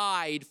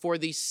died for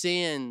the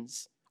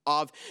sins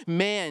of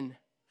men.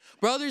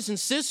 Brothers and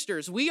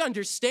sisters, we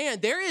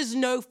understand there is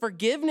no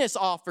forgiveness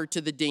offered to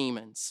the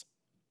demons.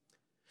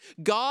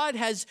 God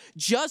has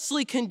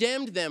justly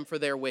condemned them for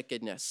their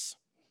wickedness.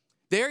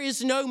 There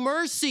is no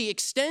mercy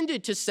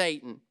extended to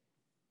Satan.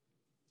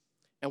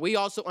 And we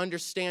also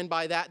understand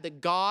by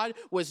that God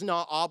was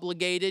not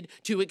obligated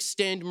to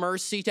extend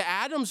mercy to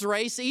Adam's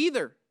race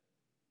either.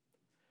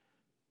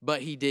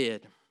 But he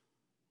did.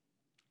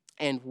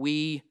 And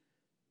we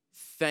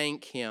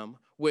thank him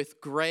with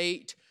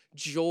great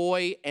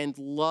joy and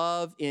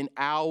love in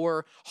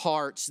our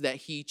hearts that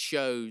he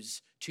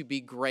chose to be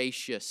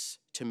gracious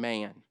to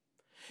man.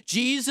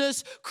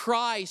 Jesus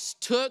Christ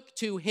took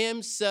to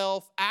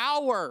himself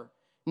our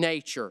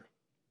nature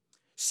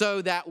so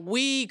that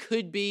we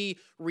could be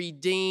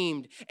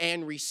redeemed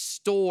and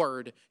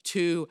restored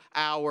to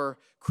our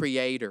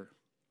Creator.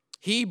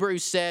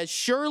 Hebrews says,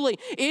 surely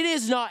it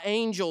is not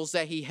angels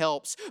that he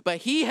helps, but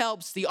he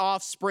helps the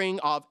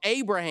offspring of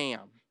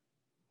Abraham.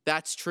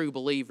 That's true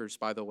believers,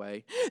 by the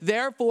way.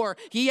 Therefore,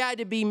 he had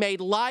to be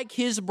made like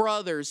his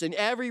brothers in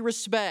every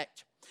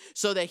respect,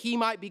 so that he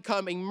might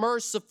become a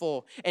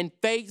merciful and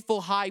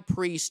faithful high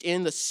priest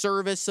in the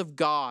service of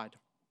God,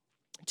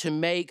 to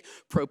make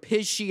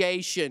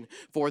propitiation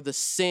for the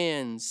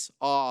sins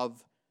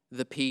of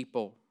the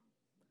people.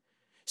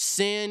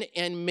 Sin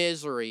and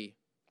misery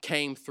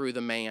came through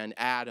the man,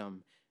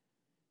 Adam.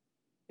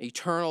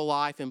 Eternal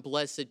life and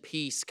blessed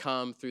peace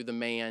come through the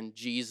man,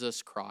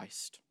 Jesus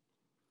Christ.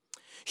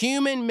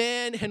 Human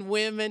men and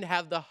women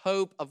have the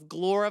hope of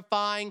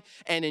glorifying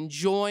and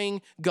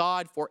enjoying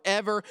God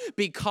forever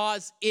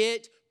because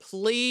it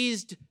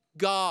pleased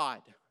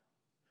God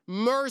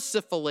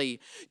mercifully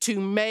to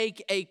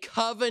make a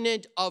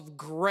covenant of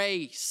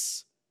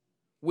grace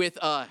with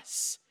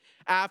us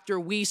after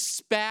we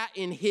spat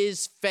in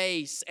his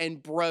face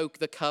and broke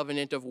the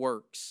covenant of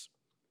works.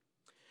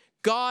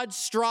 God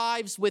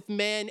strives with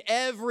men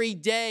every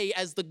day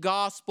as the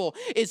gospel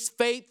is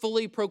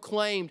faithfully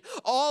proclaimed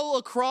all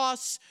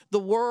across the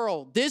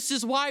world. This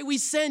is why we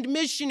send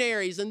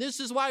missionaries, and this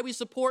is why we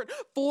support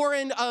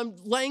foreign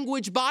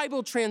language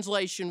Bible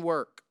translation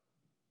work.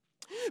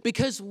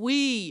 Because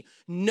we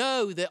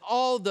know that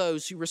all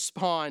those who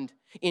respond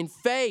in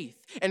faith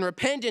and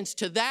repentance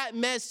to that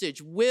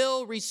message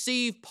will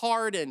receive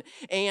pardon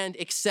and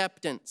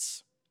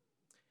acceptance.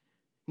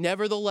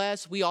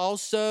 Nevertheless, we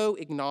also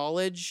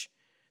acknowledge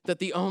that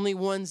the only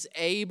ones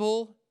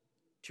able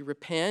to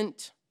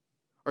repent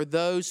are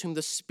those whom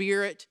the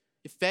Spirit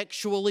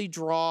effectually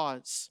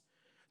draws,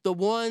 the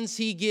ones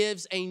he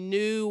gives a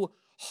new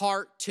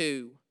heart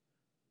to,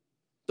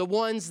 the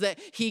ones that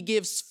he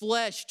gives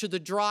flesh to the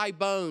dry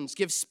bones,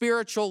 gives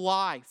spiritual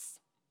life.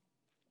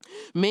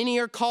 Many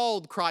are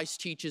called, Christ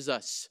teaches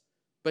us,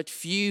 but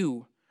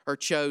few are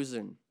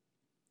chosen.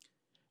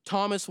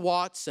 Thomas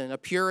Watson, a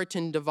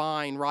Puritan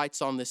divine,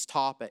 writes on this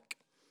topic.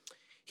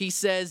 He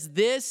says,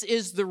 "This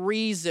is the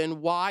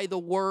reason why the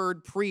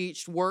word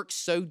preached works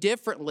so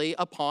differently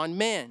upon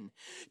men.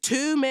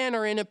 2 men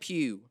are in a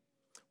pew.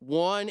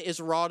 One is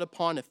wrought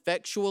upon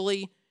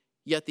effectually,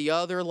 yet the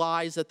other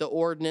lies at the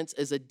ordinance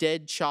as a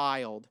dead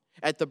child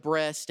at the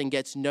breast and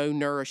gets no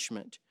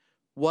nourishment.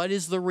 What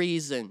is the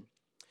reason?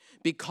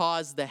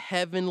 Because the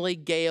heavenly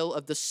gale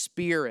of the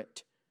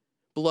Spirit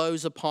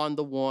blows upon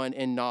the one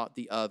and not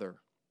the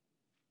other."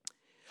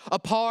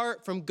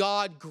 Apart from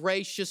God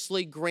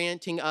graciously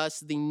granting us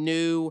the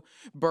new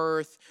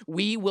birth,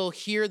 we will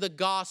hear the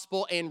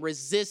gospel and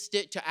resist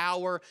it to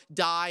our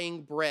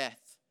dying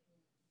breath.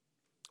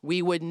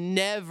 We would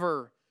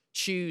never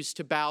choose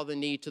to bow the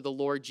knee to the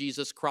Lord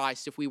Jesus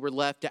Christ if we were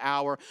left to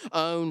our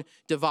own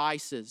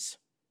devices.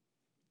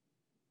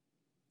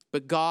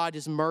 But God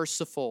is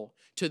merciful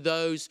to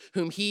those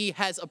whom he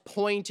has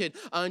appointed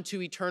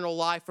unto eternal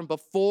life from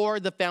before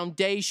the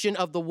foundation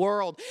of the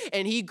world.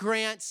 And he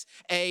grants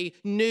a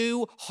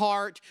new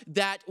heart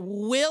that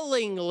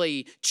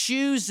willingly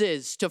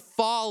chooses to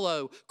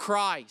follow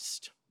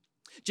Christ.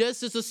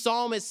 Just as the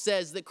psalmist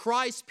says that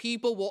Christ's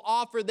people will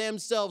offer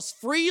themselves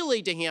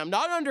freely to him,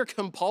 not under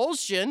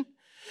compulsion,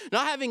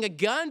 not having a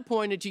gun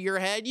pointed to your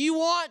head. You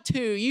want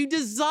to, you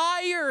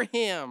desire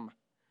him.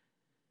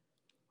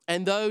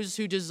 And those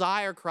who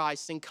desire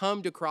Christ and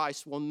come to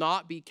Christ will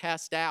not be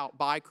cast out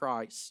by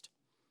Christ.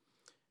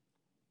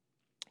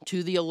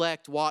 To the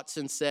elect,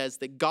 Watson says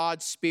that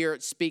God's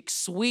Spirit speaks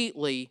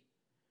sweetly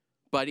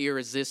but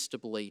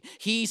irresistibly.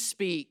 He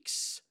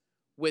speaks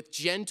with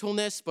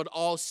gentleness but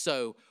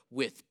also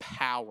with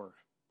power.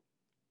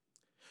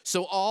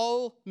 So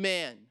all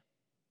men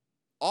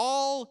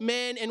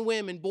and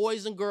women,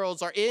 boys and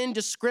girls, are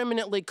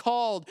indiscriminately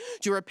called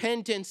to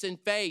repentance and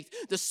faith.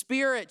 The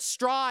Spirit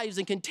strives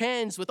and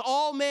contends with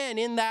all men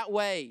in that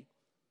way.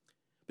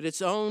 But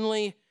it's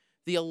only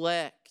the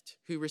elect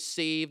who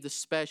receive the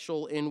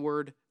special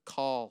inward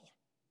call,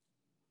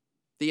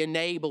 the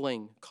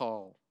enabling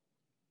call.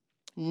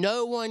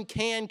 No one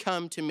can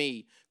come to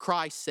me,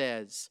 Christ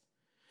says,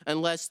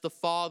 unless the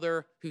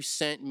Father who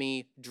sent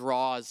me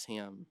draws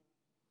him.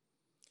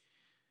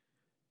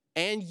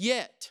 And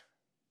yet,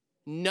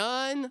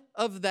 none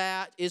of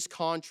that is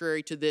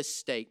contrary to this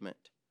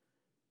statement.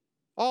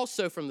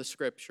 Also from the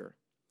scripture,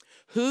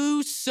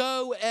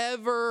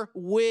 whosoever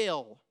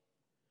will,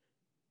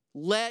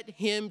 let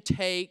him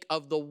take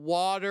of the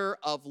water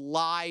of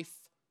life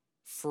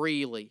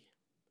freely.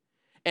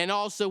 And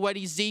also what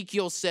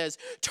Ezekiel says,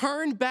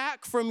 turn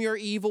back from your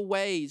evil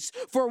ways,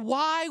 for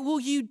why will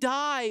you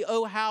die,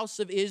 O house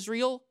of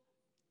Israel?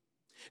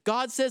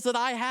 God says that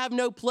I have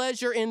no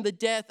pleasure in the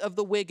death of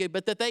the wicked,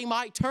 but that they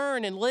might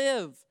turn and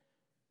live.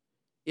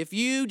 If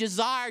you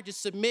desire to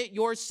submit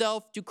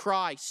yourself to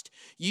Christ,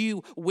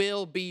 you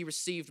will be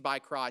received by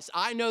Christ.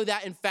 I know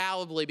that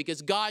infallibly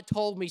because God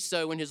told me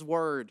so in his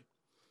word.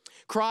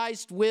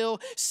 Christ will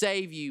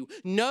save you.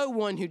 No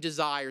one who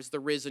desires the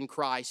risen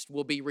Christ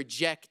will be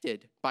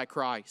rejected by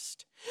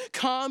Christ.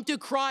 Come to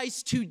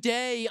Christ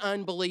today,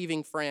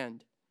 unbelieving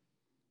friend.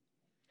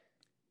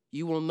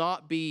 You will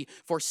not be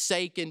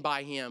forsaken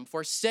by him.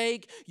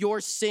 Forsake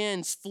your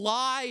sins.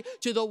 Fly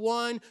to the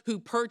one who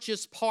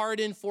purchased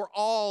pardon for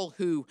all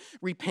who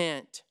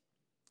repent.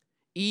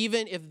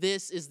 Even if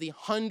this is the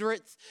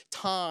 100th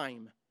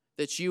time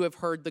that you have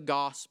heard the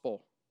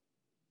gospel,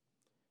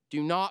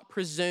 do not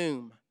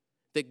presume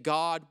that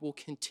God will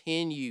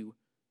continue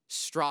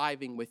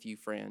striving with you,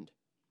 friend.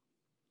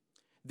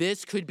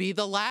 This could be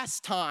the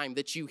last time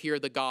that you hear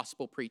the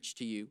gospel preached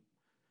to you.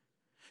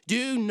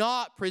 Do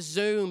not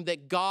presume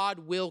that God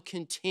will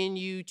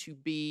continue to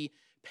be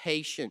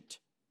patient.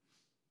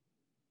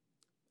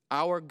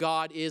 Our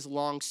God is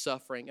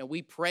long-suffering, and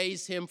we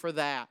praise him for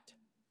that.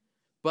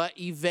 But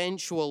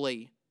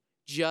eventually,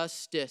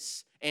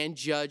 justice and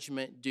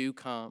judgment do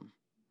come.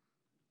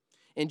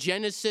 In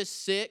Genesis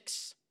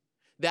 6,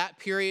 That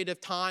period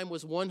of time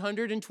was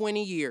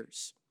 120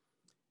 years.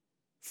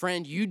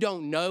 Friend, you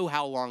don't know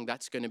how long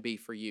that's going to be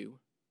for you.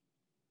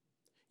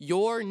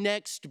 Your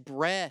next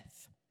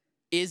breath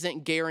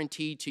isn't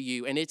guaranteed to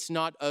you, and it's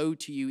not owed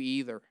to you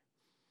either.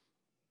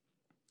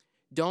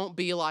 Don't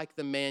be like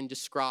the men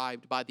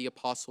described by the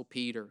Apostle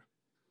Peter.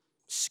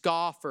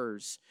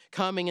 Scoffers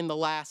coming in the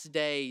last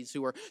days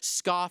who are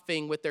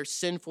scoffing with their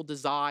sinful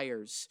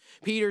desires.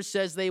 Peter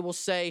says they will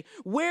say,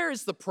 "Where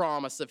is the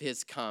promise of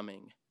his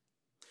coming?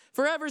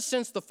 For ever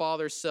since the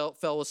fathers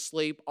fell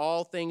asleep,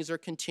 all things are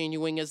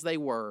continuing as they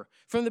were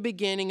from the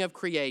beginning of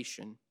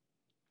creation."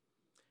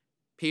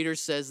 Peter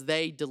says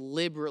they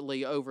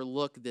deliberately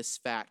overlook this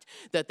fact,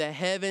 that the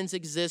heavens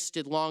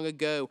existed long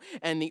ago,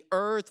 and the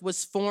earth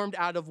was formed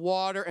out of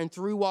water and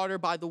through water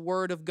by the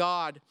word of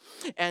God,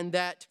 and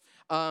that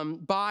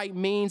by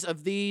means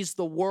of these,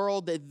 the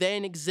world that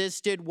then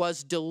existed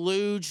was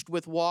deluged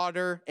with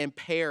water and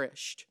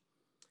perished.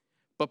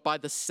 But by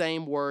the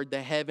same word,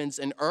 the heavens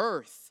and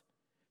earth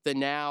that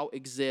now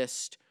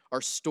exist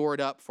are stored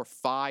up for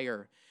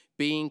fire,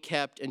 being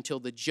kept until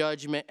the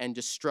judgment and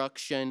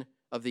destruction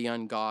of the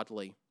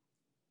ungodly.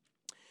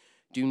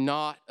 Do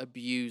not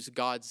abuse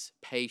God's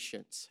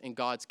patience and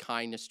God's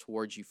kindness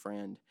towards you,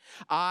 friend.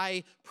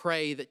 I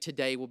pray that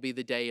today will be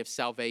the day of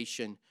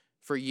salvation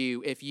for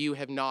you if you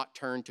have not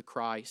turned to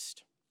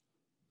Christ.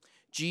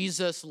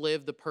 Jesus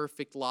lived the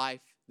perfect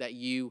life that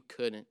you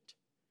couldn't.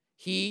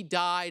 He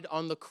died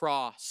on the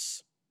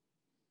cross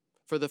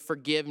for the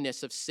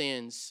forgiveness of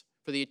sins,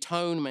 for the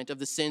atonement of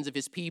the sins of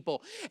his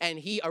people, and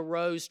he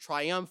arose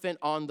triumphant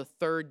on the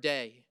third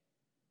day.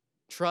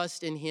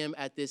 Trust in him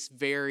at this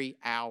very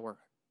hour,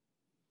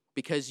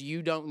 because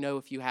you don't know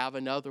if you have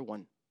another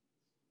one.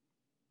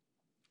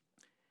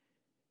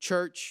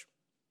 Church,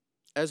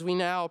 as we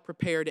now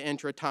prepare to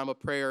enter a time of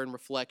prayer and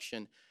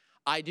reflection,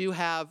 I do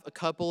have a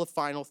couple of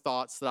final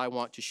thoughts that I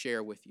want to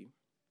share with you.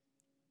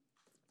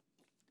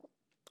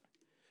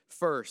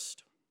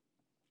 First,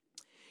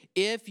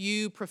 if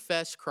you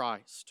profess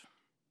Christ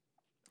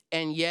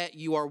and yet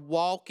you are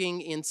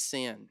walking in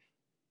sin,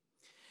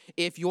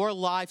 if your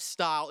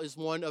lifestyle is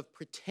one of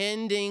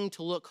pretending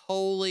to look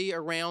holy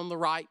around the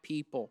right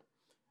people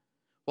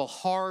while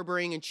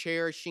harboring and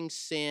cherishing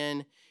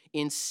sin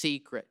in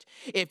secret,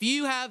 if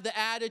you have the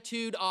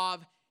attitude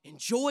of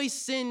enjoy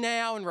sin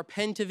now and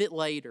repent of it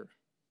later,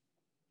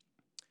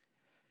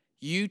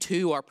 you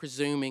too are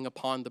presuming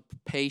upon the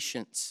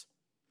patience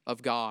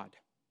of God.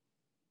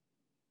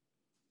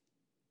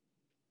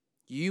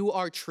 You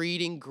are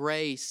treating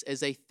grace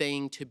as a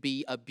thing to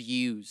be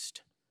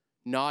abused,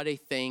 not a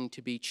thing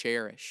to be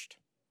cherished.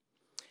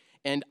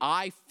 And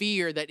I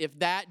fear that if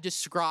that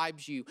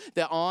describes you,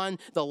 that on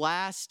the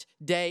last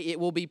day it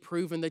will be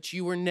proven that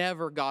you were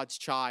never God's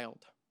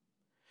child,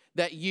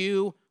 that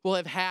you will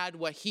have had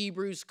what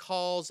Hebrews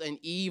calls an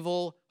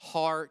evil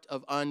heart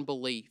of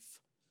unbelief,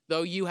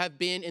 though you have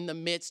been in the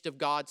midst of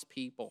God's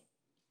people.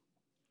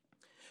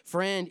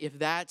 Friend, if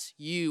that's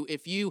you,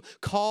 if you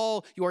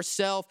call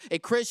yourself a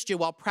Christian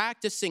while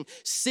practicing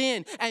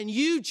sin and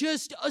you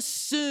just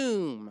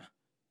assume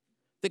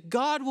that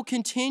God will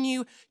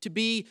continue to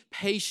be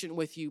patient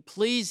with you,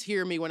 please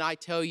hear me when I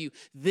tell you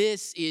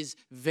this is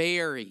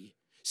very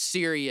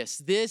serious.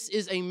 This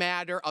is a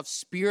matter of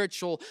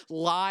spiritual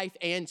life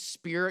and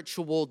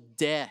spiritual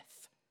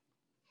death.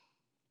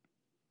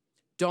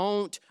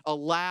 Don't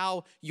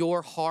allow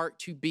your heart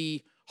to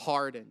be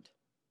hardened.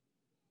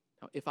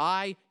 Now, if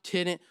I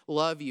didn't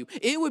love you,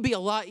 it would be a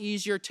lot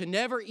easier to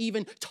never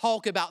even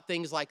talk about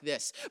things like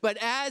this. But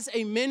as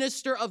a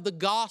minister of the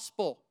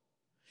gospel,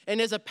 and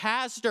as a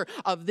pastor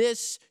of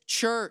this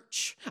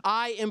church,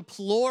 I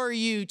implore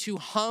you to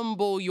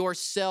humble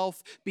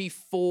yourself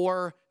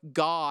before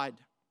God.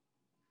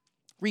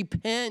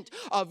 Repent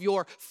of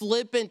your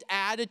flippant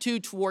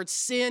attitude towards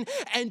sin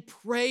and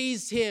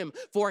praise him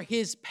for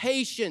his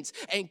patience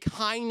and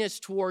kindness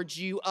towards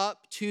you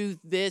up to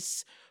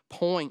this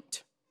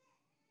point.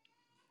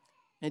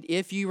 And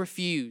if you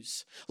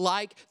refuse,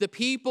 like the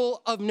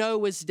people of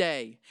Noah's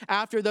day,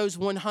 after those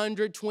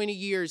 120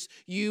 years,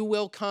 you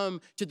will come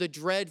to the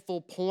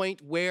dreadful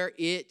point where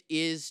it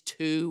is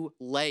too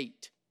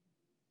late.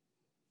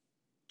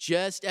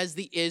 Just as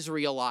the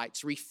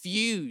Israelites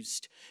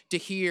refused to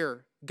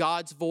hear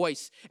God's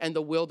voice in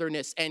the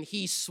wilderness, and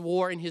he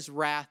swore in his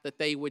wrath that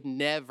they would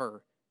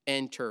never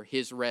enter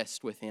his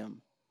rest with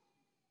him.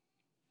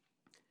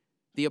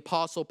 The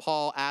Apostle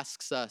Paul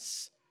asks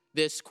us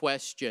this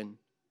question,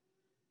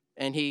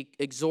 and he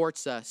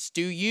exhorts us,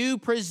 do you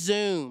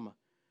presume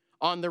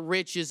on the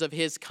riches of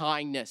his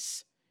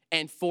kindness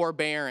and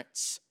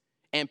forbearance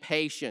and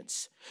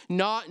patience,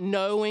 not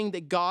knowing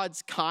that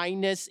God's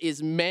kindness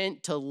is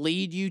meant to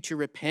lead you to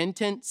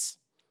repentance?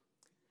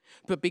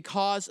 But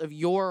because of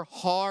your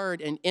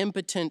hard and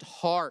impotent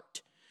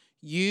heart,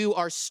 you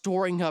are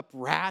storing up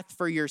wrath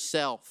for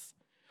yourself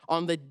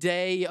on the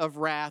day of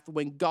wrath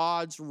when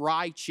God's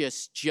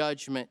righteous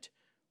judgment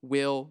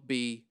will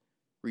be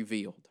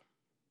revealed.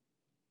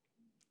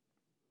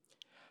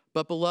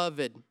 But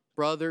beloved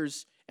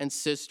brothers and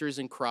sisters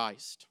in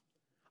Christ,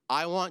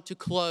 I want to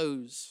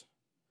close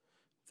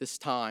this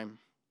time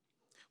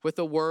with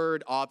a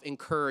word of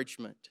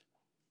encouragement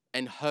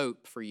and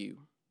hope for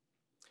you.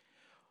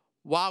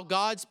 While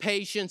God's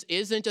patience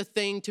isn't a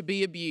thing to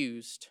be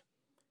abused,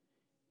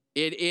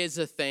 it is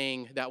a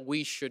thing that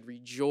we should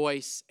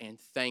rejoice and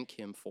thank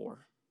Him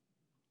for.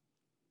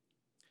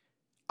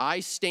 I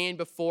stand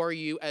before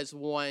you as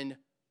one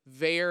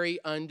very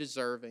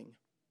undeserving.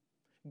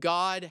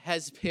 God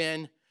has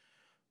been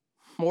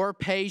more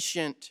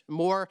patient,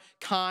 more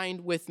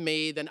kind with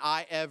me than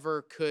I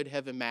ever could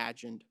have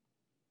imagined.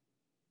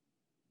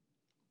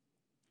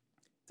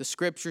 The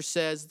scripture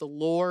says, the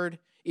Lord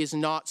is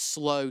not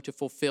slow to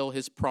fulfill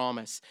His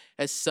promise,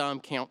 as some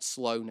count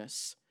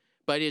slowness,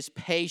 but is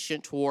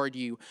patient toward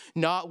you,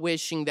 not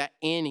wishing that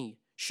any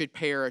should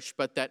perish,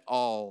 but that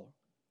all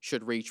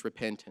should reach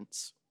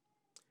repentance.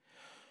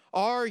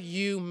 Are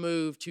you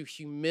moved to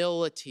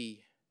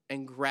humility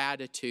and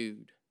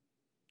gratitude,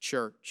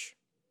 church?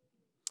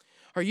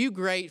 Are you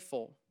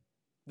grateful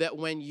that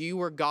when you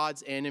were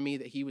God's enemy,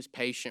 that He was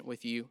patient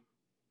with you?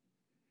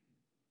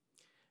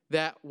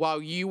 That while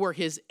you were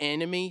His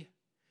enemy,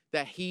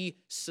 that He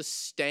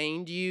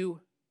sustained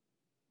you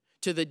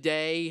to the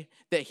day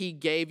that He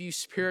gave you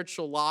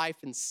spiritual life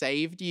and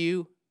saved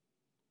you?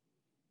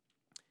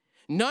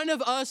 None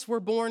of us were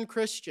born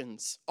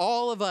Christians.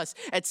 All of us,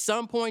 at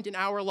some point in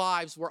our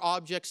lives, were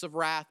objects of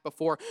wrath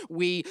before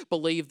we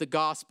believed the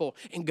gospel.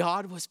 And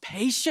God was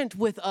patient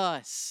with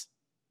us.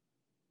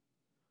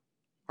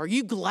 Are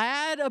you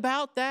glad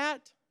about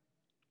that?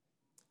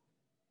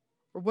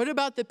 Or what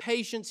about the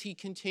patience He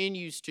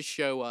continues to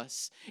show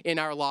us in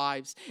our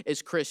lives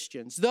as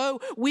Christians? Though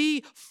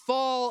we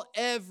fall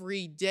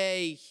every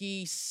day,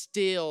 He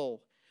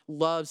still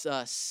loves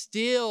us,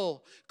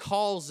 still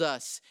calls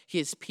us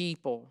His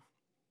people.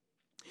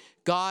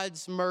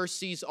 God's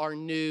mercies are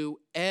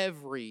new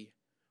every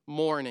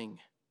morning.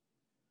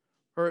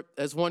 Or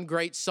as one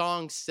great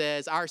song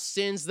says, our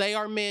sins, they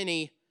are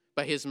many,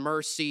 but His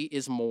mercy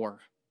is more.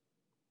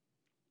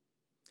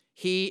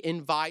 He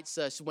invites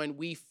us when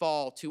we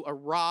fall to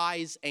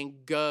arise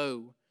and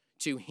go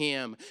to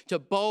Him, to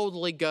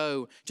boldly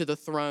go to the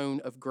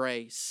throne of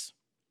grace.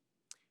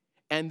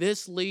 And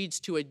this leads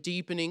to a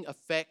deepening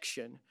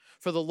affection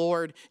for the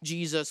Lord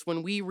Jesus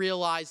when we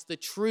realize the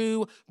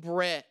true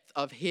breadth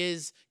of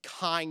His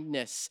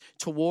kindness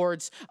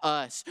towards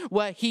us,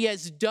 what He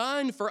has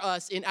done for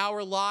us in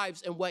our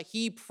lives, and what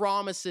He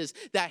promises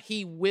that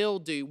He will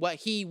do, what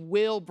He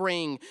will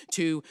bring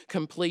to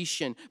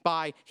completion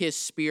by His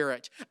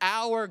Spirit.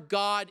 Our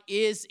God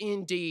is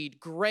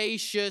indeed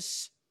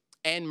gracious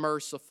and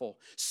merciful,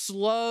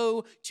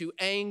 slow to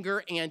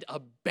anger, and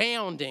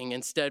abounding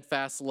in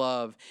steadfast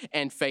love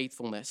and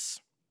faithfulness.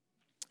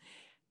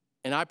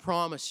 And I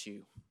promise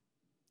you,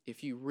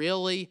 if you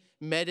really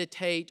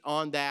meditate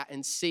on that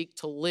and seek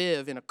to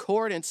live in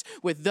accordance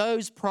with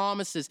those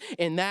promises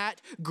and that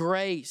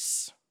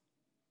grace,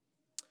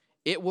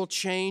 it will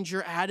change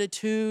your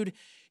attitude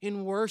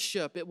in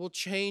worship. It will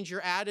change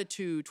your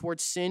attitude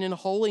towards sin and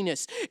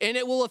holiness. And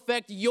it will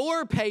affect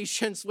your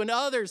patience when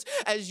others,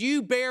 as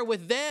you bear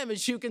with them,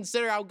 as you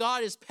consider how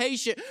God is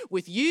patient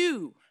with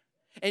you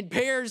and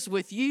bears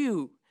with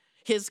you.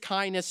 His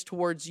kindness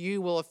towards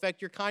you will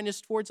affect your kindness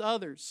towards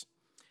others.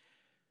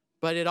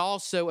 But it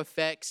also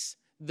affects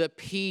the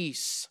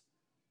peace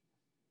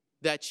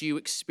that you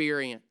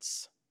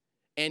experience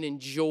and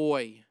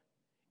enjoy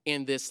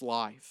in this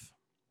life.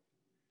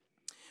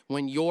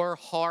 When your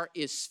heart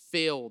is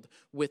filled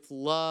with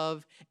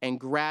love and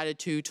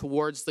gratitude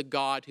towards the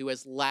God who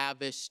has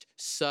lavished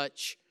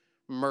such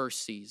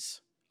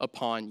mercies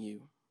upon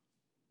you,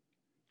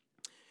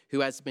 who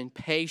has been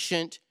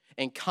patient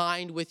and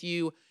kind with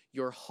you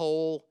your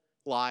whole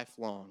life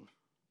long.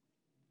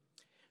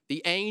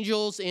 The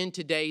angels in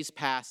today's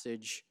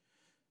passage,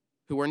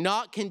 who were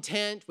not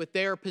content with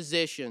their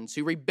positions,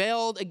 who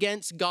rebelled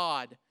against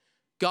God,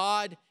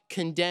 God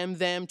condemned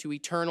them to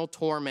eternal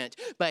torment.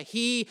 But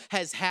He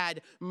has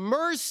had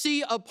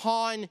mercy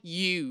upon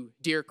you,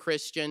 dear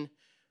Christian.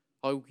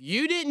 Oh,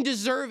 you didn't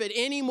deserve it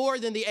any more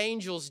than the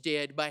angels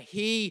did, but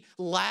He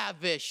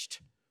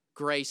lavished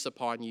grace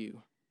upon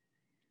you.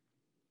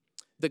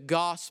 The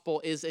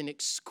gospel is an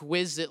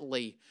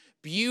exquisitely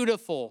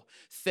beautiful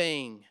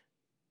thing.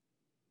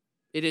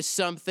 It is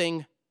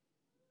something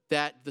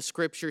that the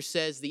scripture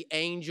says the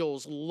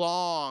angels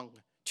long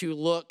to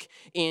look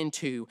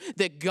into,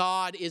 that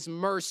God is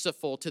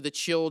merciful to the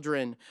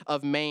children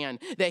of man,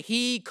 that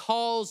He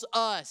calls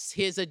us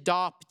His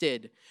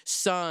adopted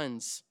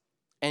sons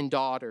and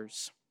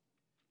daughters.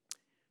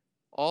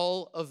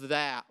 All of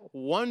that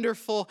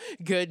wonderful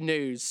good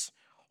news,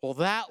 well,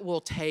 that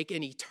will take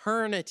an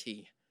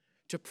eternity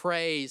to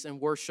praise and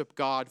worship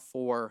God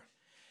for.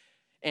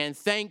 And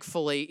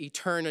thankfully,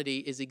 eternity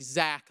is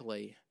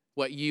exactly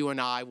what you and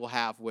I will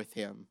have with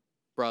Him,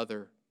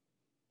 brother,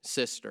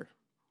 sister.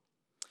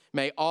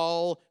 May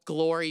all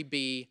glory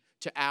be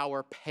to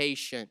our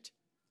patient,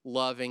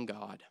 loving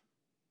God.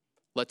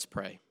 Let's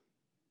pray.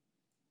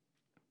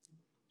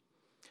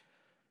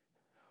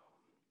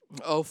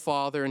 Oh,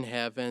 Father in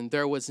heaven,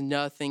 there was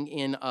nothing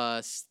in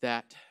us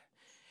that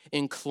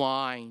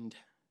inclined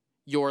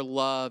your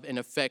love and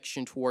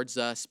affection towards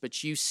us,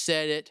 but you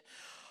set it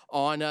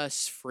on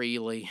us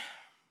freely.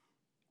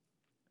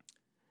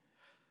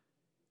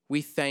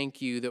 We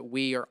thank you that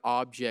we are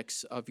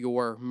objects of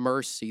your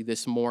mercy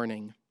this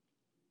morning,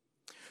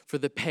 for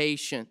the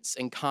patience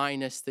and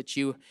kindness that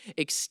you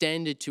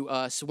extended to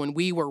us when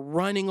we were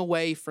running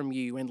away from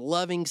you and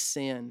loving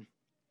sin.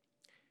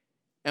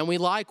 And we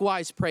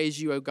likewise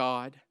praise you, O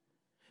God,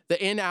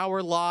 that in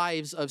our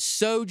lives of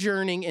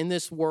sojourning in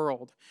this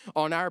world,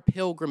 on our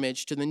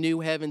pilgrimage to the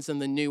new heavens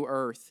and the new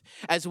earth,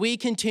 as we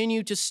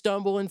continue to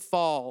stumble and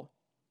fall,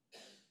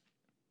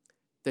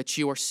 that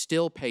you are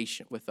still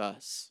patient with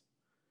us.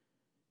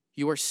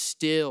 You are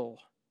still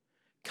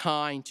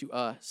kind to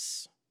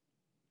us.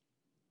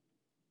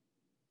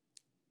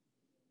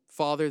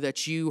 Father,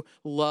 that you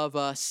love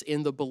us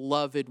in the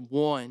beloved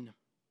one,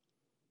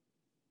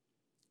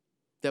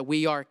 that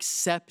we are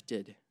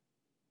accepted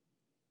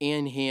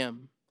in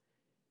him,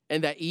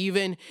 and that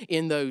even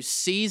in those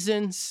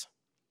seasons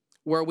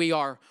where we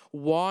are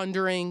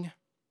wandering,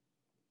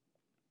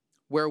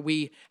 where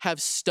we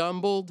have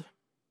stumbled,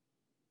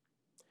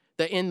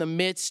 that in the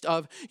midst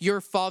of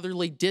your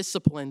fatherly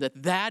discipline,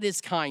 that is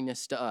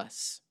kindness to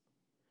us,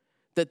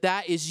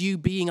 that is you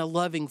being a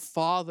loving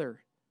father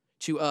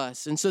to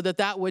us, and so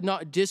that would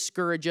not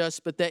discourage us,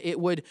 but that it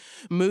would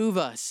move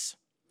us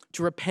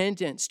to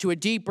repentance, to a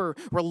deeper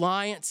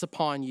reliance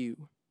upon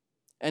you,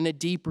 and a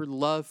deeper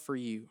love for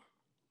you.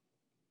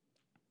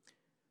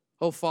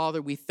 Oh,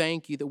 Father, we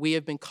thank you that we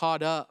have been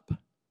caught up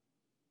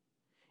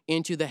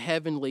into the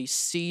heavenly,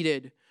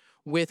 seated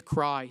with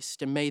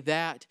Christ, and may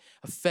that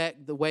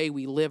affect the way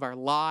we live our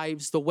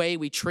lives, the way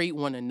we treat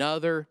one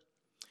another,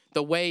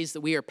 the ways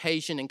that we are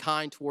patient and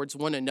kind towards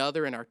one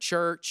another in our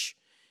church,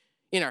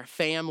 in our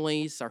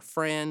families, our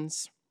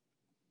friends.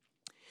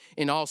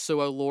 And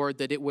also, O Lord,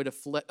 that it would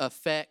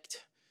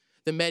affect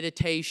the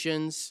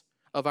meditations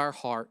of our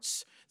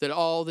hearts, that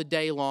all the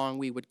day long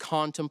we would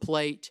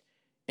contemplate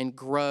and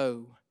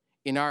grow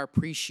in our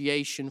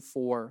appreciation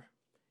for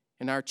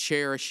and our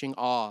cherishing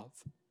of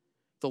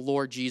the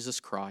Lord Jesus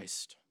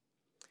Christ.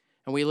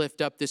 And we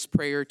lift up this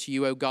prayer to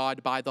you, O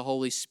God, by the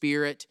Holy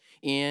Spirit,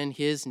 in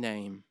his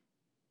name.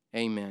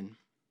 Amen.